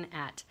looking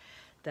at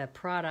the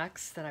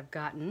products that I've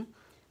gotten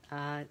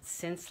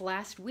since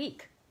last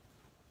week.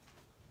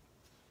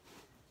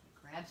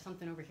 Grab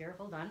something over here.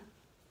 Hold on.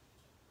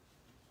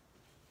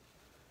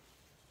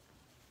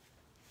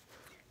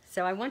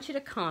 So I want you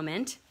to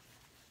comment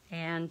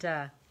and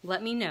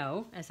let me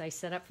know as I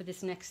set up for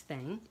this next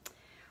thing.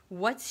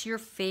 What's your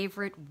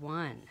favorite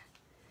one?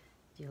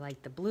 Do you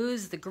like the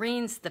blues, the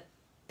greens, the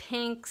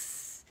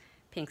pinks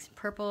and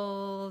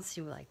purples?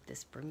 You like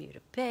this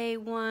Bermuda Bay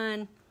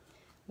one?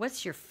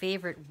 What's your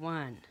favorite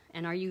one?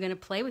 And are you going to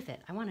play with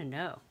it? I want to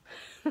know.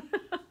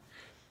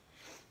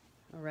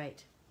 All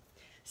right.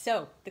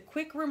 So the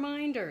quick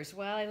reminders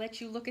while I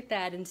let you look at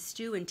that and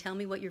stew and tell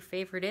me what your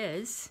favorite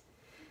is.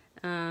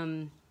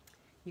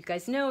 You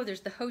guys know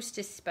there's the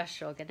Hostess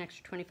special. Get an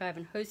extra 25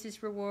 in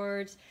Hostess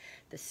rewards.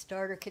 The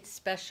starter kit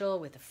special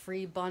with a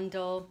free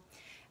bundle.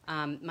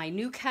 My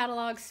new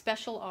catalog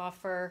special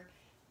offer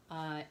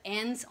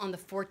ends on the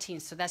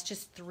 14th, so that's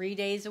just 3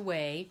 days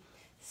away.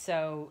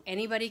 So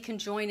anybody can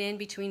join in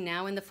between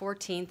now and the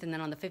 14th, and then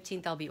on the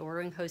 15th I'll be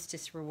ordering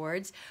Hostess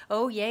rewards.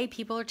 Oh yay,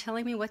 people are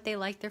telling me what they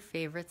like, their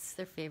favorites.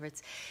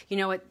 You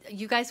know what,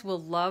 you guys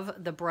will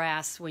love the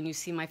brass when you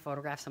see my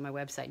photographs on my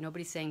website.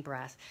 Nobody's saying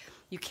brass.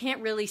 You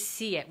can't really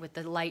see it with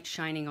the light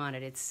shining on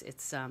it.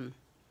 It's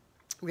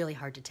really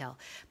hard to tell.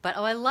 But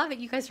oh, I love it.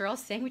 You guys are all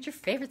saying what your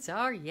favorites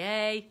are.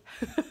 Yay.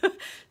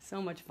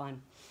 So much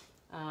fun.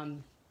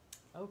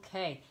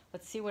 Okay,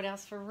 let's see what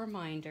else for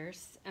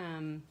reminders.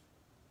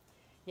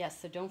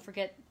 Yes, so don't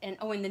forget, and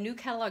the new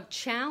catalog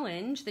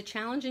challenge, the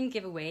challenge and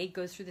giveaway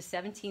goes through the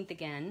 17th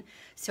again.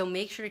 So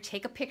make sure to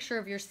take a picture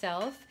of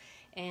yourself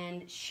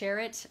and share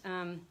it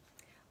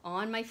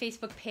on my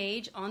Facebook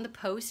page, on the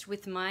post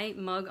with my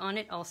mug on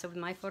it, also with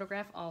my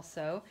photograph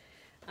also.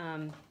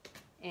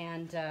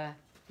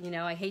 You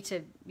know, I hate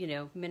to,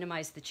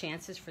 minimize the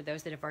chances for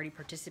those that have already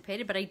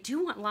participated, but I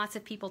do want lots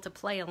of people to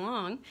play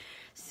along.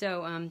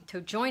 So to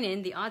join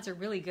in, the odds are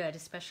really good,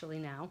 especially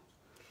now.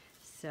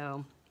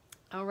 So,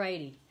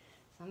 alrighty.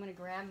 So I'm going to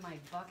grab my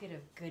bucket of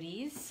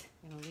goodies.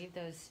 I'm going to leave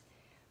this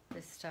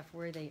stuff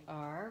where they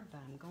are, but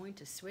I'm going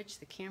to switch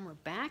the camera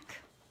back.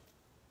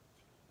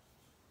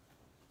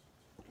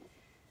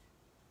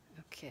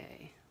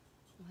 Okay.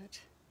 What?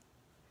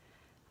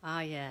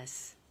 Ah,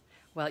 yes.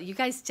 Well, you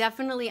guys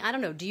definitely, I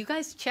don't know, do you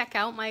guys check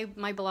out my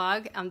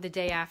blog the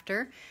day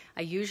after?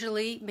 I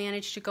usually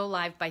manage to go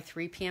live by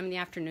 3 p.m. in the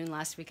afternoon.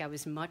 Last week I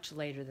was much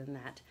later than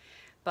that.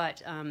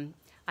 But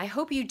I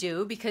hope you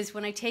do, because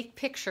when I take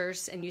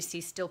pictures and you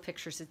see still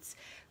pictures, it's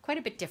quite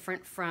a bit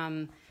different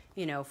from,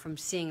 from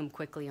seeing them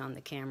quickly on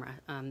the camera,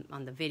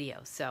 on the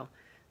video. So,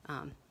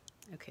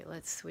 okay,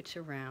 let's switch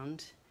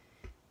around.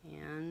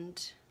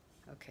 And,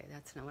 okay,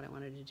 that's not what I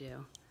wanted to do.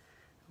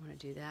 I want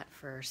to do that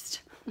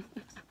first.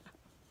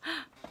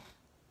 I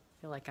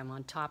feel like I'm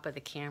on top of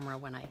the camera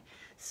when I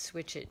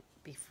switch it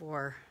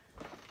before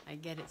I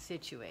get it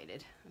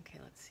situated. Okay,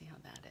 let's see how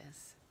that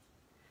is.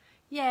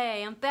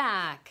 Yay, I'm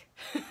back.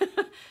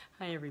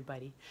 Hi,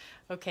 everybody.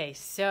 Okay,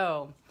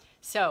 so,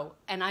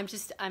 and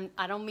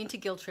I don't mean to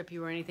guilt trip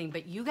you or anything,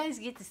 but you guys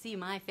get to see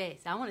my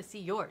face. I want to see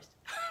yours.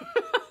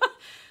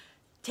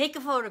 Take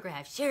a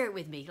photograph, share it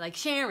with me, like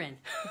Sharon.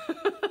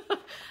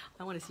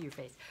 I want to see your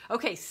face.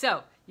 Okay,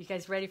 so you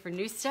guys ready for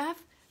new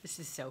stuff? This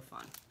is so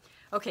fun.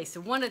 Okay, so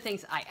one of the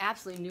things I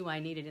absolutely knew I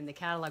needed in the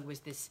catalog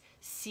was this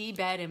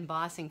seabed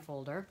embossing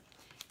folder.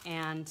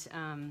 And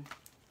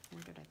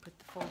where did I put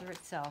the folder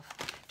itself?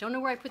 Don't know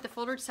where I put the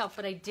folder itself,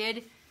 but I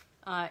did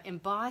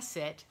emboss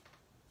it.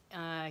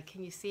 Can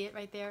you see it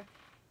right there?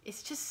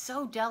 It's just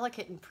so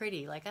delicate and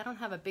pretty. Like, I don't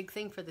have a big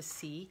thing for the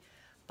sea,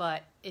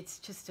 but it's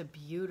just a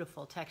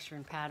beautiful texture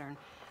and pattern.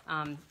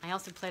 I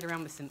also played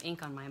around with some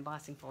ink on my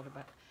embossing folder,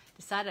 but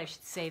decided I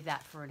should save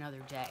that for another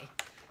day.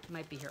 I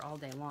might be here all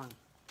day long.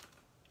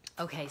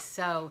 Okay,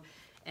 so,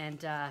 and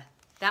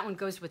that one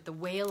goes with the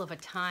Whale of a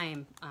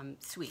Time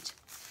suite.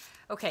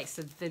 Okay,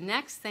 so the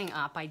next thing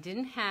up, I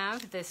didn't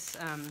have this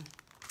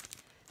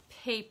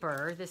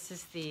paper. This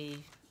is the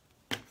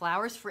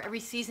Flowers for Every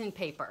Season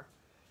paper.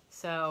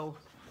 So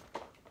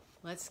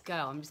let's go.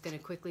 I'm just going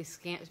to quickly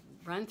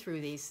run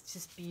through these. It's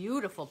just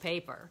beautiful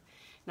paper.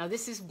 Now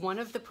this is one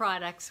of the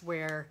products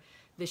where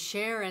the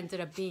share ended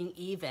up being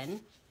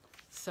even.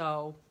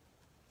 So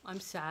I'm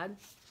sad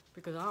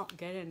because I don't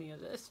get any of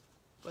this.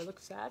 Do I look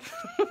sad?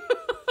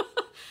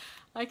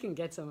 I can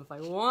get some if I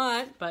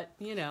want, but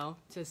you know,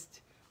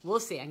 just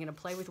we'll see. I'm going to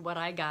play with what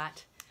I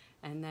got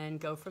and then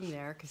go from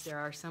there, because there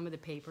are some of the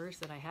papers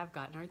that I have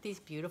gotten. Aren't these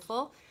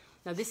beautiful?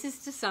 Now this is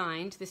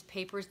designed, this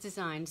paper is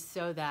designed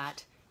so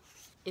that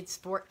it's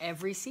for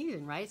every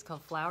season, right? It's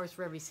called Flowers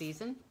for Every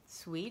Season.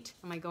 Sweet.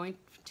 Am I going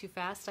too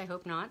fast? I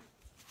hope not.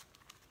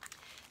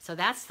 So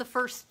that's the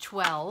first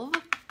 12.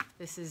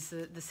 This is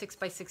the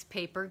 6x6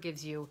 paper,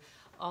 gives you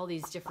all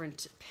these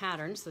different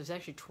patterns. There's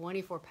actually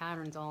 24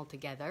 patterns all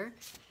together.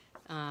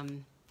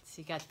 So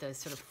you got the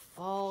sort of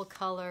fall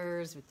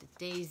colors with the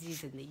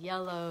daisies and the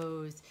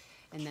yellows,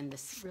 and then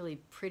this really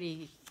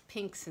pretty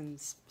pinks and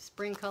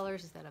spring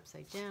colors. Is that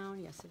upside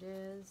down? Yes, it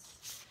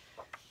is.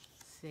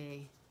 Let's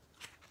see.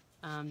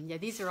 Yeah,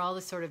 these are all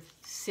the sort of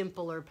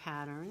simpler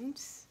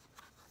patterns.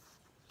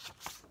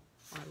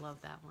 Oh, I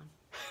love that one.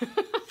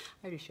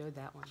 I already showed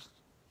that one.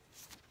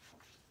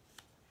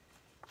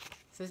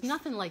 So there's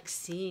nothing like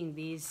seeing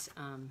these,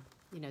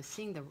 you know,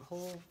 seeing the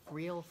whole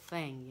real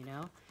thing, you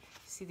know.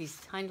 You see these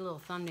tiny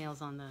little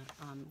thumbnails on the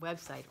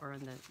website or on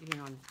the, you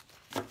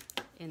know,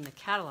 in the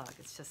catalog.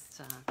 It's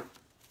just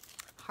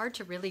hard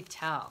to really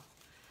tell.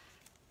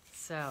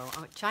 So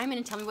chime in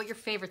and tell me what your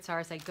favorites are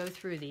as I go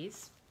through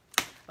these.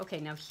 Okay,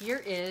 now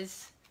here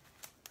is,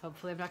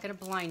 hopefully I'm not going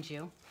to blind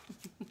you.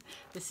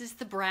 This is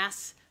the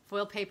brass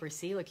foil paper.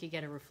 See, look, you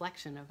get a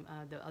reflection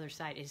of the other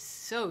side. It's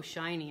so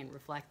shiny and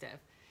reflective.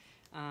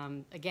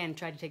 Again,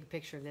 tried to take a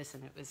picture of this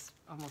and it was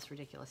almost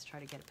ridiculous to try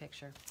to get a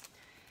picture.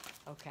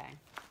 Okay,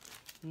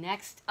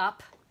 next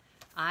up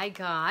I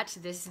got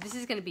this. This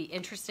is going to be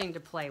interesting to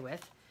play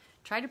with.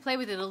 Tried to play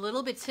with it a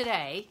little bit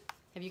today.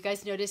 Have you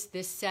guys noticed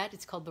this set?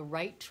 It's called the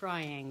Right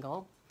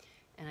Triangle.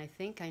 And I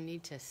think I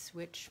need to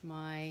switch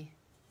my,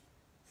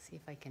 see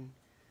if I can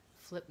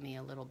flip me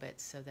a little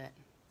bit so that,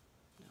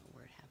 no,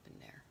 where it happened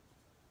there.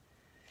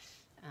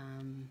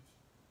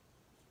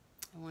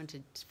 I want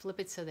to flip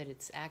it so that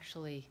it's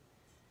actually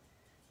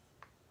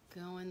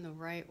going the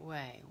right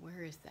way.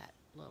 Where is that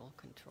little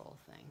control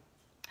thing?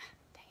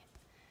 Dang it.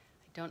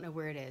 I don't know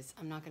where it is.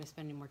 I'm not going to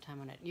spend any more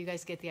time on it. You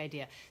guys get the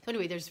idea. So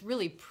anyway, there's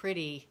really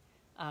pretty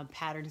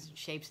patterns and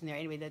shapes in there.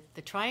 Anyway,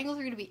 the triangles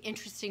are going to be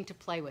interesting to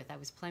play with. I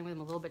was playing with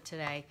them a little bit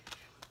today.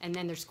 And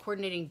then there's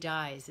coordinating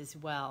dies as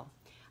well.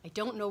 I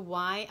don't know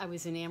why I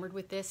was enamored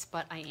with this,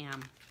 but I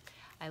am.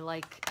 I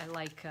like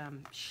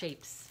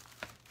shapes.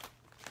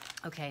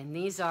 Okay, and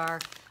these are,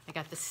 I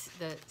got the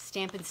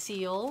Stampin'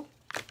 Seal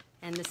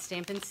and the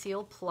Stampin'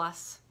 Seal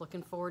Plus.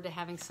 Looking forward to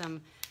having some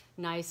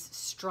nice,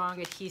 strong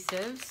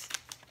adhesives.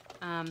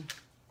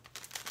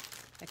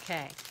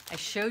 Okay, I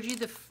showed you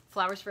the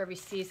Flowers for Every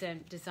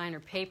Season designer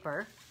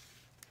paper.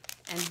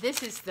 And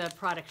this is the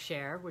product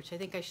share, which I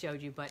think I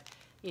showed you, but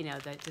you know,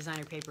 the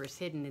designer paper is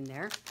hidden in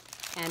there.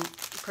 And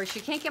of course,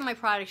 you can't get my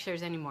product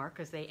shares anymore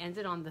because they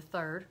ended on the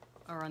 3rd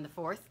or on the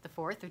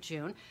 4th of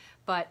June.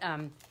 But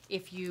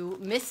if you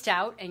missed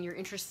out and you're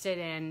interested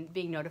in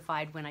being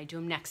notified when I do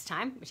them next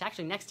time, which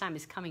actually next time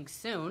is coming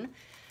soon,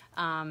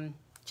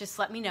 just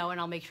let me know and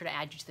I'll make sure to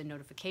add you to the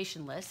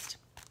notification list.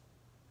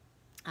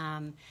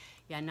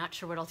 Yeah, not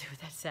sure what I'll do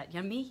with that set.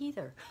 Yeah, me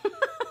either.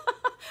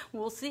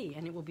 We'll see,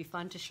 and it will be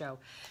fun to show.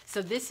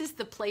 So this is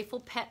the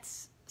Playful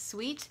Pets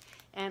suite,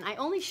 and I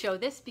only show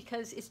this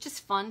because it's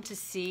just fun to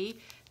see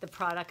the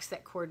products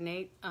that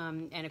coordinate.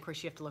 And of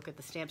course, you have to look at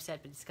the stamp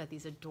set, but it's got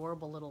these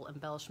adorable little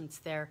embellishments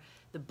there.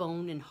 The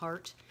bone and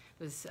heart.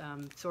 I was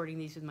sorting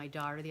these with my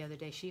daughter the other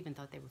day. She even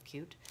thought they were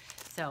cute.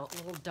 So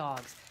little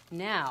dogs.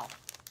 Now,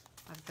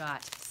 I've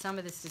got some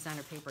of this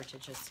designer paper to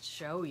just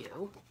show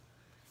you.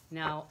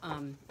 Now,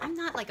 I'm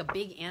not like a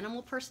big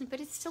animal person, but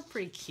it's still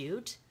pretty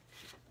cute.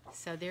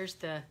 So there's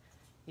the,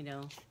 you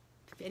know,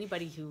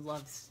 anybody who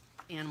loves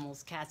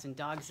animals, cats and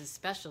dogs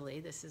especially,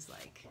 this is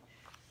like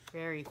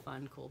very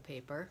fun, cool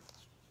paper.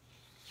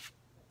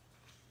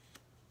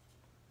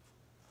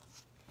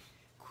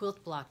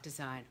 Quilt block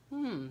design.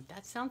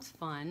 That sounds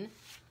fun.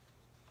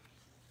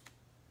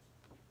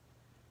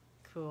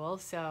 Cool.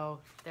 So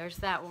there's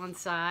that one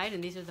side,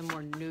 and these are the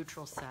more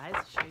neutral sides.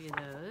 I'll show you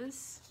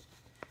those.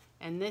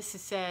 And this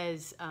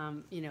says,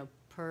 you know,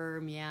 purr,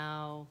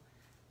 meow,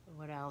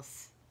 what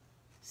else?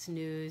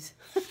 Snooze.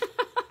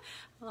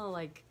 Well,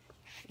 like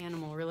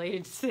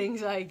animal-related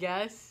things, I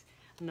guess.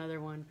 Another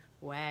one,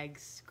 wag,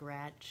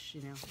 scratch,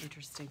 you know,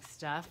 interesting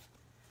stuff.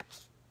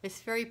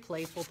 It's very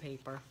playful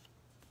paper.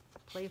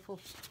 Playful,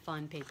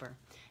 fun paper.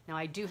 Now,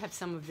 I do have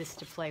some of this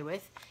to play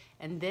with,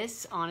 and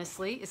this,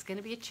 honestly, is going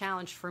to be a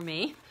challenge for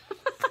me.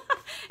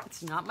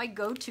 It's not my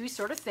go-to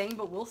sort of thing,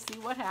 but we'll see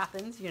what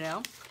happens, you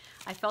know.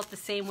 I felt the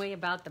same way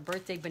about the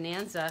Birthday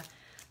Bonanza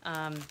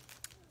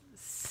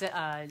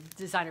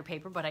designer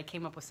paper, but I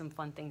came up with some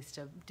fun things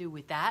to do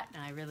with that,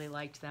 and I really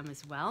liked them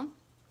as well.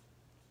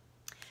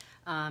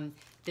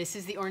 This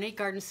is the Ornate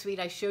Garden Suite.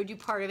 I showed you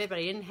part of it, but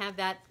I didn't have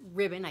that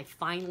ribbon. I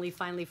finally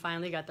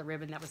got the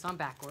ribbon that was on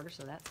back order,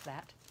 so that's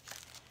that.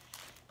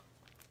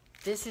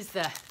 This is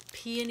the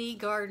Peony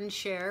Garden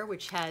Share,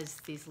 which has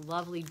these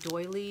lovely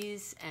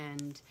doilies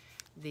and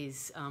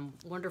these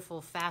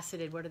wonderful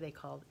faceted, what are they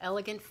called?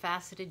 Elegant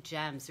faceted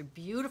gems. They're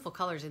beautiful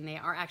colors, and they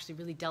are actually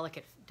really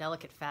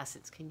delicate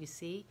facets. Can you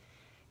see?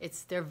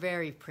 They're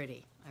very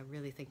pretty. I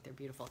really think they're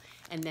beautiful.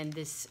 And then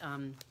this, I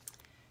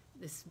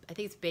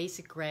think it's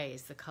basic gray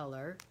is the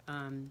color.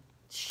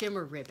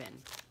 Shimmer ribbon.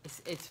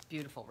 It's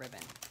beautiful ribbon.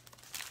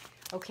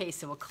 Okay,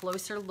 so a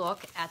closer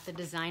look at the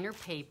designer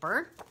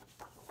paper.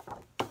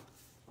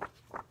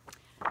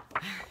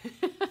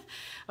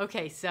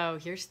 Okay, so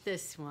here's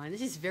this one.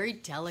 This is very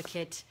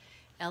delicate,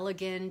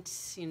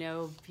 elegant, you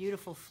know,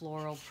 beautiful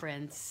floral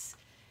prints.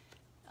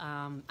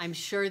 I'm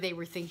sure they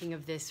were thinking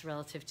of this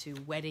relative to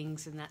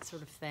weddings and that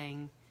sort of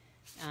thing.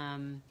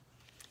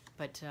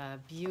 But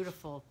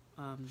beautiful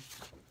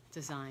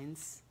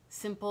designs,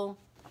 simple.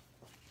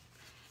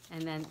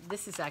 And then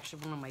this is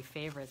actually one of my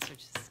favorites,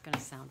 which is going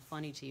to sound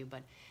funny to you,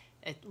 but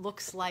it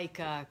looks like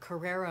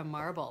Carrara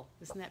marble.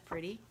 Isn't that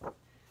pretty?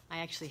 I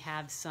actually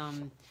have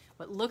some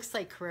what looks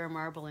like Carrara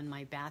marble in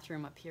my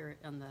bathroom up here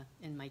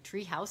in my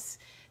tree house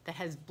that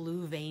has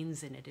blue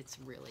veins in it. It's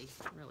really,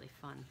 really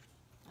fun.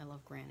 I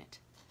love granite.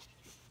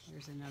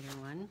 Here's another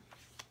one.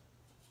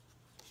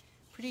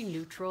 Pretty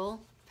neutral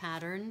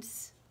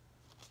patterns.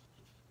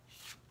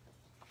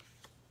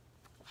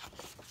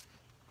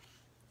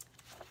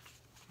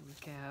 Here we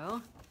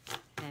go.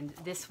 And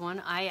this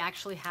one I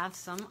actually have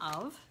some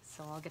of,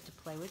 so I'll get to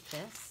play with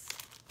this.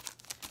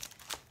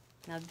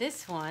 Now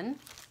this one,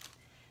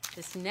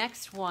 this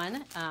next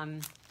one,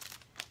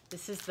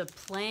 this is the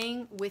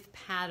Playing with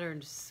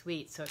Patterns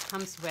suite. So it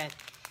comes with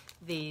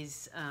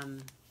these,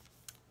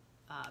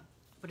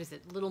 what is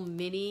it, little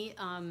mini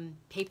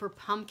paper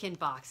pumpkin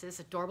boxes,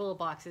 adorable little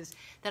boxes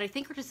that I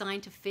think are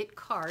designed to fit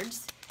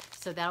cards.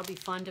 So that'll be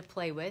fun to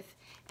play with.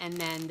 And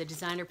then the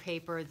designer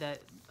paper, the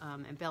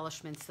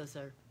embellishments, those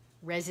are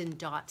resin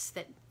dots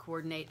that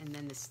coordinate, and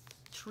then this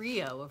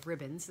trio of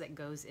ribbons that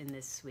goes in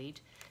this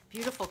suite.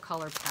 Beautiful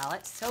color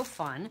palette, so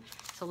fun.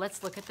 So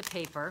let's look at the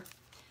paper.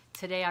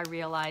 Today I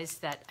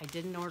realized that I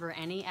didn't order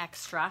any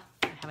extra.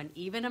 I have an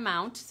even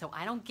amount, so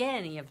I don't get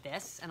any of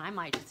this, and I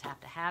might just have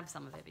to have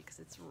some of it because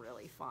it's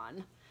really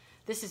fun.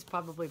 This is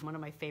probably one of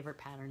my favorite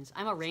patterns.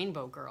 I'm a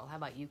rainbow girl. How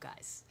about you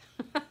guys?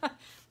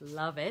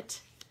 Love it.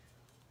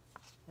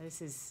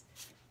 This is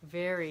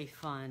very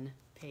fun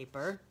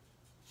paper.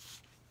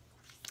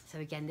 So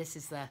again, this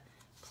is the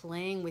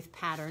Playing with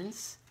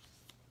Patterns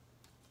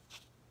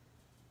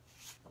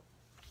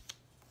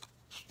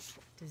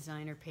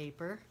designer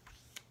paper.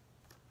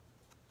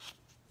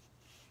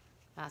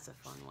 That's a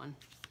fun one.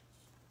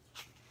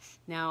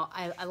 Now,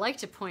 I like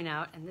to point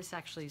out, and this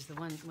actually is the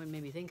one that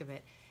made me think of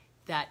it,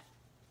 that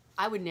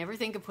I would never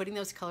think of putting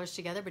those colors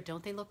together, but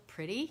don't they look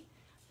pretty?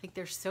 I think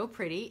they're so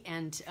pretty,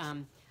 and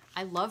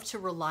I love to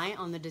rely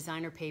on the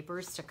designer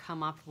papers to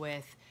come up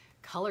with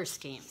color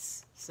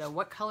schemes. So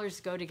what colors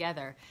go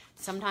together?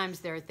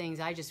 Sometimes there are things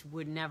I just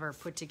would never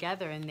put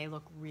together, and they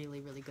look really,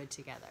 really good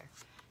together.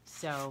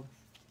 So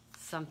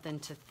something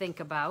to think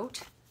about.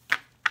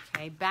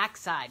 Okay,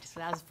 backside. So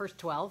that was the first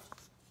 12.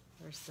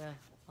 There's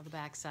all the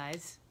back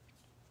sides.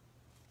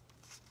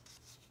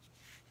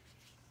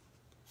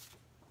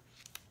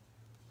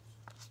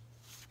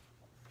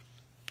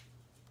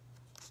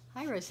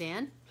 Hi,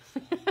 Roseanne.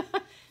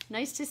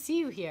 Nice to see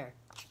you here.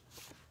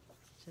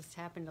 Just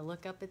happened to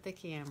look up at the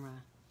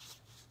camera.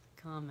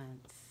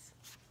 Comments.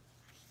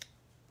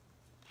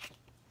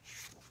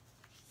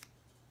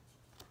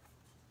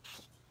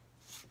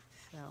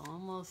 So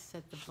almost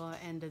at the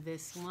end of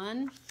this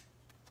one.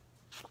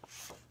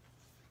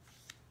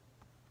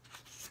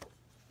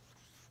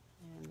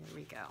 And there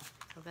we go.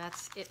 So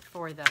that's it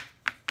for the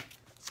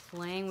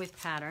Playing with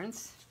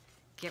Patterns.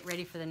 Get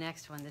ready for the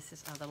next one. This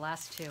is the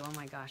last two. Oh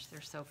my gosh,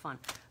 they're so fun.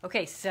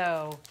 Okay,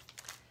 so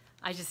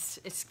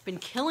it's been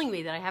killing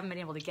me that I haven't been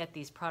able to get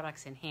these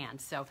products in hand.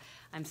 So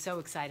I'm so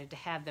excited to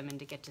have them and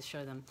to get to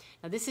show them.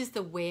 Now this is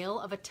the Whale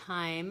of a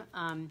Time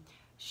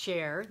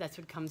share. That's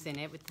what comes in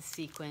it with the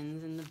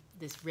sequins and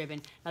this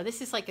ribbon. Now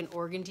this is like an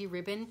organdy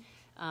ribbon.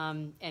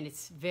 And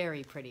it's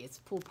very pretty. It's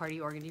pool party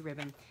organdy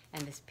ribbon,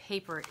 and this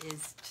paper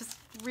is just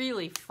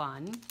really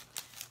fun.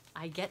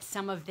 I get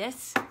some of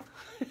this,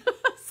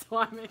 so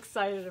I'm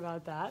excited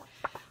about that.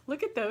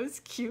 Look at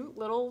those cute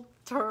little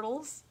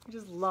turtles. I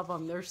just love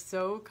them. They're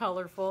so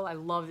colorful. I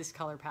love this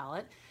color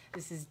palette.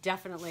 This is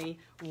definitely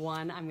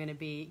one I'm going to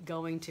be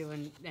going to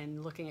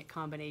and looking at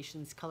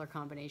combinations, color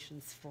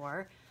combinations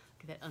for.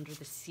 Look at that under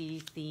the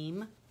sea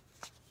theme.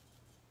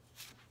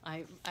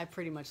 I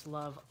pretty much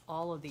love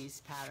all of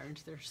these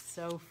patterns. They're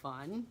so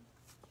fun.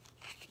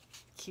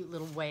 Cute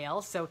little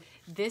whale. So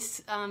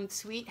this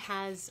suite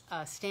has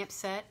a stamp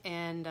set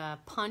and a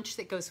punch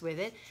that goes with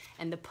it,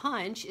 and the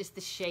punch is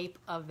the shape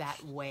of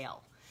that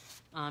whale.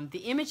 The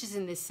images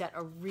in this set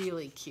are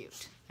really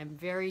cute. I'm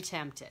very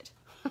tempted.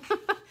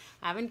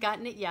 I haven't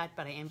gotten it yet,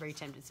 but I am very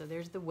tempted. So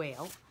there's the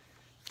whale.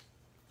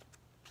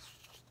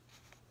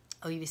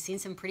 Oh, you've seen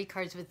some pretty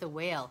cards with the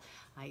whale.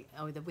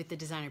 With the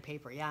designer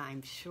paper. Yeah,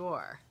 I'm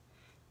sure.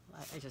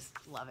 I just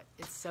love it.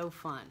 It's so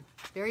fun.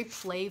 Very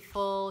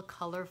playful,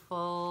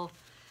 colorful,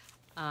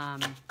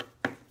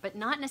 but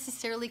not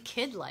necessarily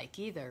kid-like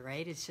either,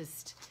 right? It's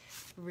just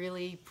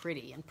really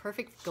pretty and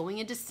perfect going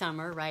into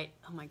summer, right?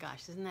 Oh my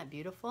gosh, isn't that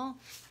beautiful?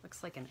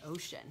 Looks like an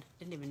ocean.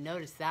 Didn't even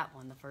notice that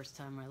one the first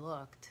time I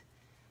looked.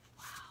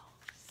 Wow,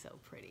 so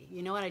pretty.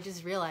 You know what? I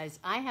just realized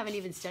I haven't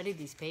even studied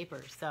these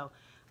papers, so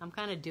I'm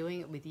kind of doing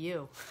it with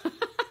you.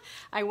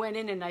 I went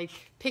in and I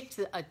picked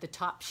the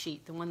top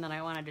sheet, the one that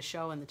I wanted to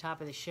show on the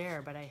top of the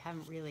share, but I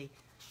haven't really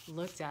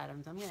looked at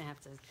them. So I'm going to have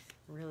to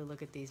really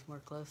look at these more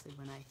closely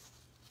when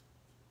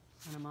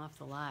I'm off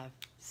the live.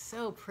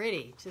 So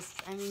pretty.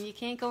 Just, I mean, you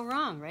can't go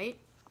wrong, right?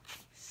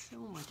 So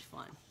much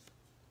fun.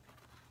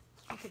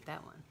 Look at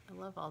that one.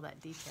 I love all that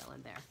detail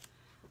in there.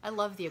 I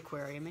love the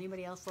aquarium.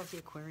 Anybody else love the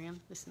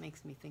aquarium? This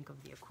makes me think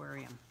of the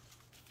aquarium.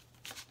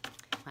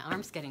 My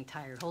arm's getting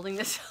tired holding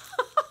this up.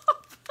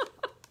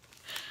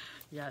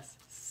 Yes,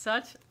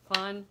 such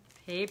fun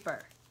paper.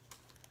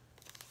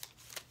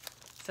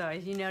 So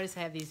as you notice,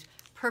 I have these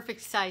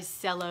perfect size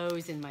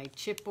cellos in my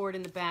chipboard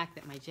in the back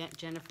that my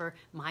Jennifer,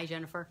 my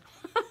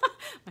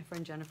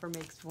friend Jennifer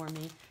makes for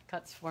me,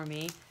 cuts for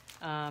me.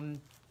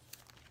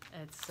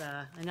 It's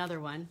another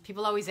one.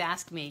 People always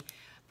ask me,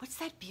 what's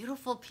that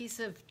beautiful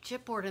piece of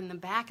chipboard in the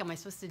back? Am I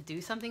supposed to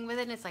do something with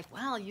it? And it's like,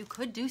 well, you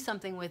could do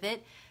something with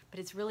it, but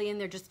it's really in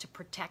there just to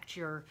protect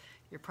your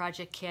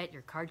project kit,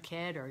 your card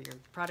kit, or your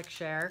product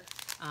share.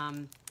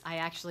 I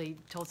actually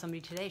told somebody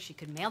today she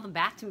could mail them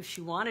back to me if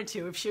she wanted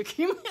to, if she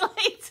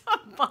accumulates a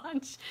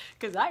bunch,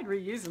 because I'd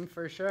reuse them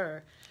for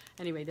sure.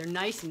 Anyway, they're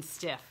nice and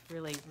stiff,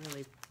 really,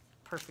 really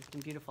perfect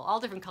and beautiful. All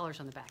different colors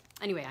on the back.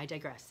 Anyway, I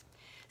digress.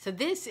 So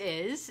this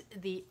is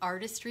the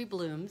Artistry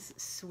Blooms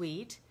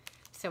suite.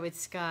 So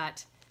it's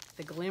got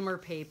the glimmer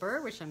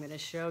paper, which I'm going to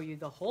show you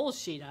the whole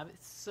sheet of.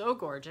 It's so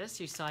gorgeous.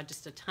 You saw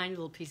just a tiny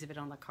little piece of it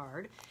on the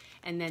card.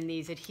 And then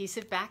these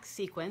adhesive back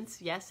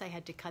sequins. Yes, I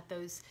had to cut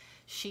those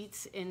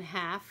sheets in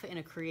half in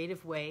a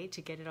creative way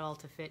to get it all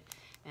to fit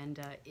and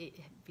it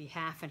be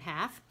half and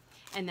half.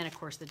 And then, of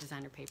course, the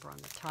designer paper on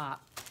the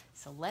top.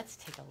 So let's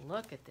take a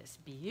look at this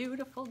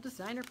beautiful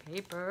designer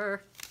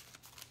paper.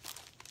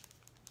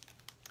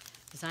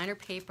 Designer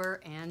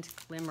paper and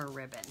glimmer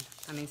ribbon.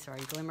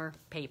 Glimmer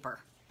paper.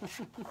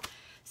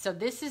 So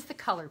this is the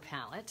color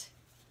palette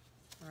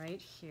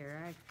right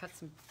here. I've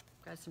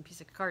got some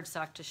piece of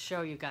cardstock to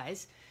show you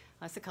guys.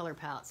 That's the color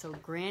palette. So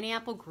Granny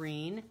Apple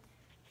Green,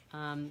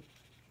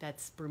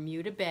 that's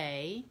Bermuda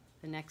Bay.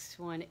 The next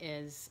one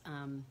is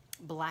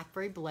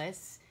Blackberry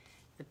Bliss.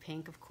 The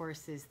pink, of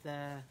course, is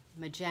the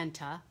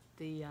magenta,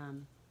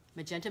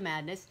 Magenta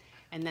Madness.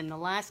 And then the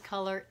last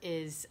color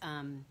is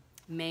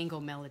Mango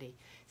Melody.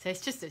 So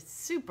it's just a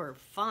super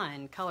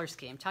fun color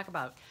scheme. Talk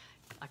about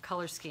a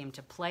color scheme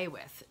to play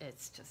with.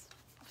 It's just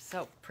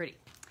so pretty.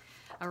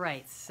 All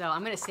right, so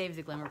I'm going to save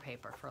the glimmer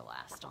paper for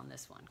last on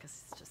this one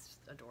because it's just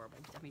adorable.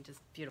 I mean, just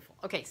beautiful.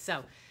 Okay,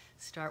 so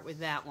start with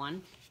that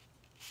one.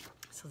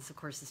 So this, of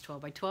course, is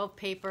 12 by 12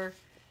 paper.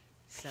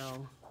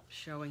 So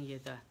showing you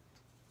the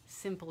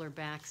simpler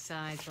back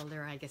sides. Well,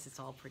 there, I guess it's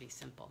all pretty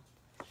simple.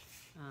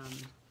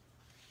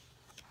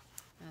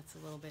 That's a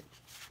little bit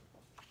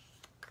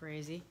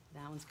crazy.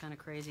 That one's kind of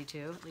crazy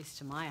too, at least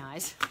to my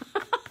eyes.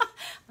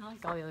 I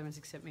like all the other ones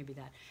except maybe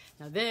that.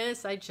 Now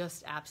this, I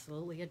just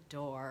absolutely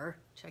adore.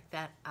 Check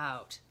that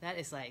out. That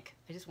is like,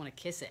 I just want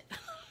to kiss it.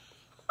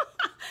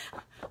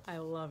 I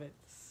love it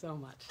so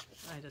much.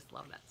 I just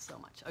love that so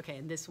much. Okay,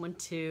 and this one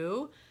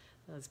too.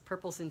 Those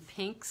purples and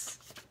pinks.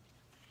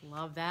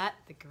 Love that.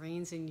 The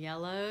greens and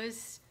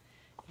yellows.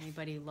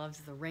 Anybody who loves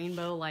the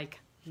rainbow like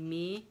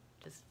me,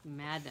 just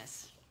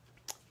madness.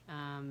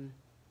 And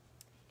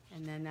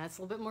then that's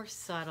a little bit more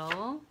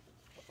subtle.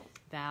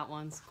 That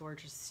one's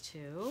gorgeous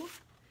too.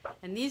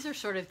 And these are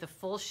sort of the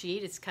full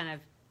sheet. It's kind of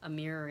a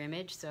mirror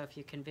image, so if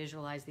you can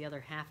visualize the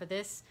other half of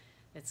this,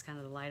 it's kind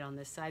of the light on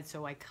this side.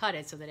 So I cut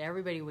it so that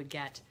everybody would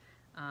get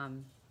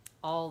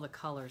all the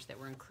colors that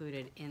were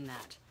included in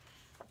that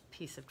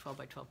piece of 12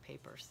 by 12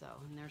 paper. So,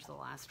 and there's the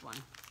last one.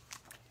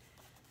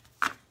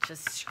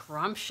 Just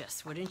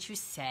scrumptious, wouldn't you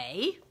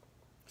say?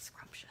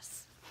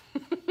 Scrumptious.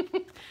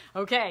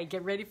 Okay,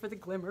 get ready for the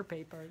glimmer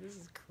paper. This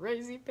is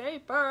crazy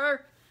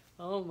paper.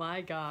 Oh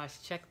my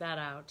gosh, check that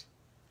out.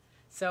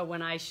 So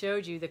when I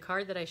showed you, the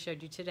card that I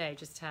showed you today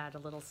just had a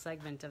little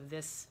segment of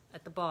this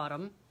at the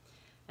bottom.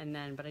 And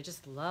then, but I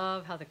just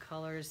love how the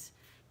colors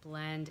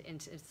blend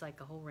into, it's like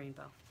a whole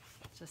rainbow.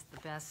 Just the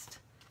best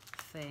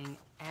thing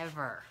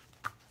ever.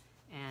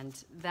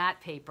 And that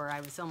paper, I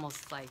was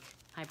almost like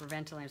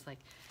hyperventilating. I was like,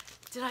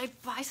 did I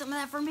buy some of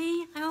that for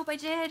me? I hope I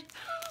did.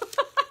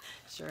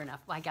 Sure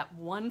enough, I got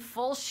one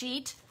full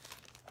sheet.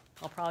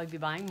 I'll probably be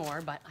buying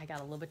more, but I got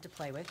a little bit to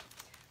play with.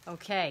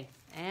 Okay,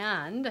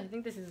 and I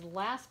think this is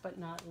last but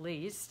not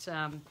least.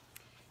 I don't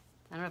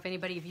know if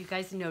anybody of you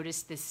guys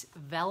noticed this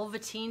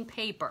velveteen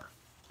paper.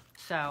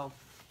 So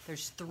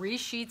there's 3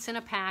 sheets in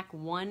a pack,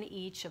 1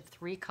 each of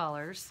 3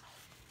 colors.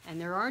 And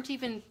there aren't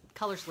even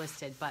colors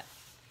listed, but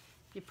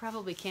you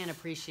probably can't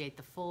appreciate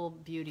the full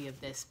beauty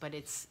of this, but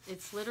it's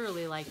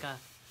literally like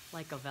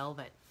a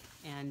velvet.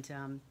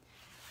 And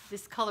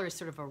this color is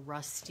sort of a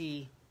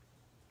rusty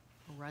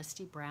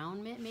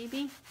brown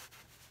maybe,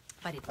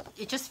 but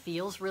it just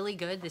feels really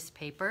good, this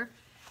paper.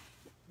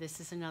 This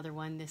is another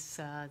one. This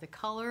the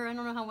color, I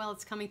don't know how well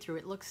it's coming through.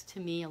 It looks to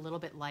me a little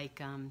bit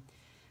like,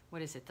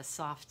 what is it, the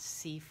soft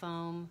sea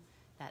foam,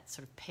 that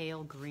sort of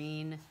pale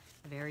green,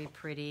 very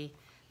pretty.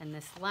 And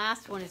this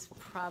last one is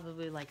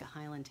probably like a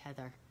Highland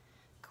Heather.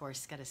 Of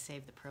course, got to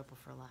save the purple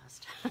for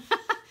last.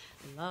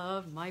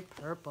 Love my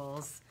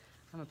purples.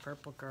 I'm a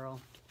purple girl.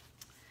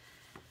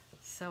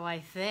 So I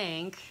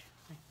think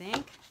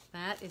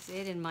that is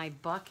it in my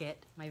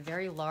bucket, my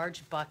very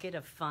large bucket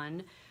of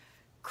fun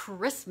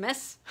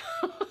Christmas.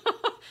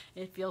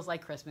 It feels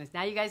like Christmas.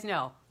 Now you guys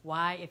know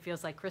why it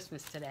feels like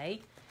Christmas today,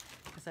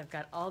 because I've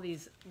got all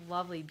these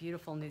lovely,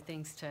 beautiful new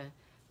things to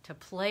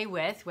play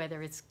with,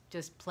 whether it's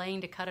just playing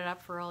to cut it up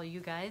for all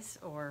you guys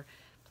or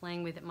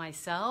playing with it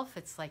myself.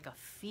 It's like a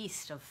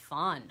feast of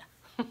fun.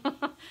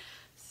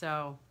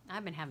 So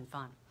I've been having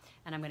fun,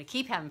 and I'm going to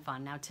keep having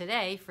fun. Now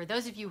today, for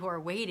those of you who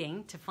are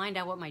waiting to find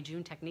out what my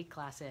June technique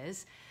class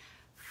is,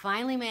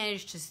 finally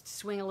managed to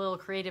swing a little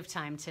creative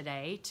time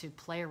today to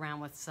play around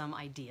with some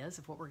ideas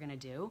of what we're going to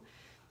do.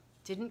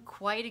 Didn't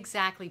quite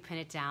exactly pin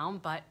it down,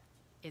 but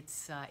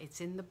it's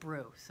in the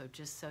brew. So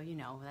just so you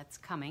know, that's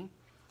coming.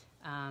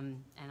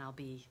 And I'll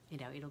be,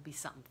 it'll be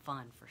something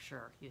fun for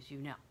sure, as you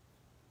know.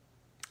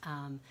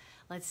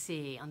 Let's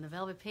see, on the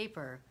velvet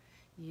paper,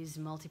 use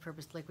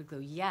multi-purpose liquid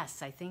glue.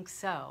 Yes, I think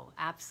so,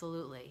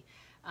 absolutely.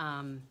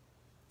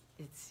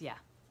 It's, yeah,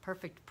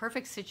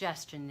 perfect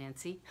suggestion,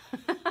 Nancy.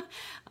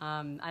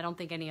 I don't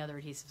think any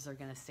other adhesives are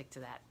gonna stick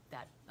to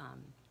that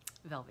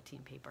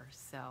velveteen paper,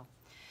 so.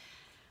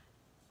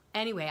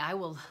 Anyway, I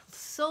will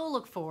so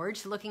look forward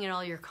to looking at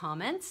all your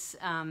comments,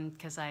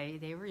 because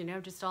they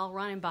were, just all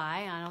running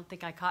by. I don't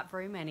think I caught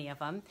very many of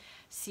them.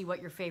 See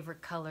what your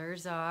favorite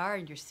colors are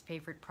and your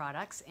favorite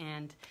products,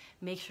 and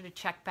make sure to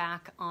check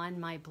back on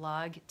my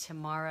blog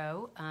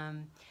tomorrow,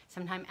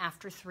 sometime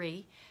after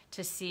 3,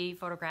 to see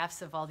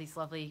photographs of all these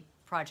lovely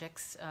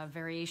projects,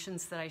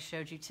 variations that I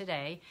showed you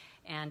today.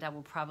 And I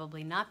will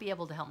probably not be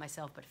able to help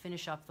myself but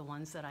finish up the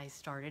ones that I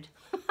started.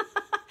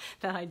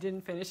 That I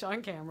didn't finish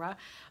on camera.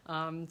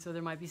 So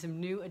there might be some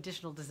new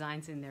additional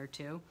designs in there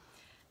too.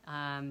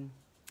 And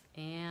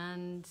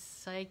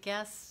I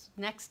guess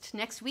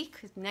next week,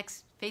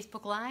 next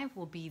Facebook Live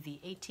will be the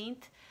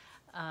 18th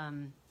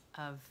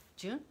of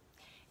June.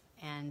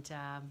 And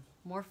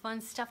more fun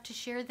stuff to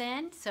share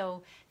then.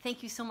 So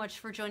thank you so much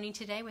for joining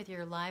today, whether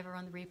you're live or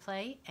on the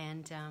replay.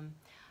 And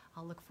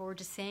I'll look forward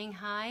to saying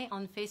hi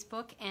on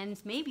Facebook and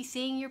maybe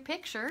seeing your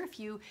picture if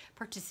you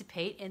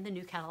participate in the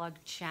new catalog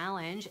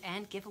challenge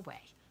and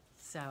giveaway.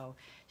 So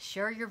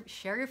share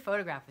your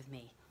photograph with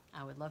me.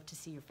 I would love to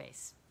see your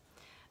face.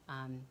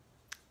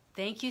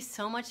 Thank you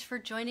so much for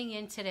joining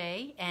in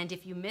today. And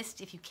if you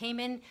came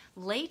in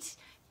late,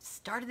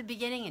 start at the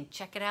beginning and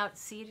check it out.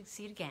 See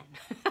it again.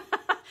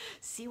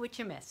 See what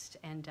you missed.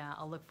 And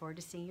I'll look forward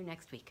to seeing you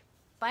next week.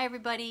 Bye,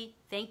 everybody.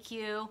 Thank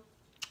you.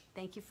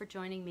 Thank you for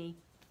joining me.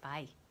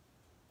 Bye.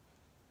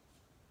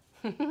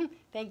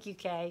 Thank you,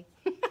 Kay.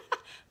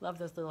 Love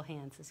those little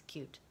hands. It's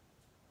cute.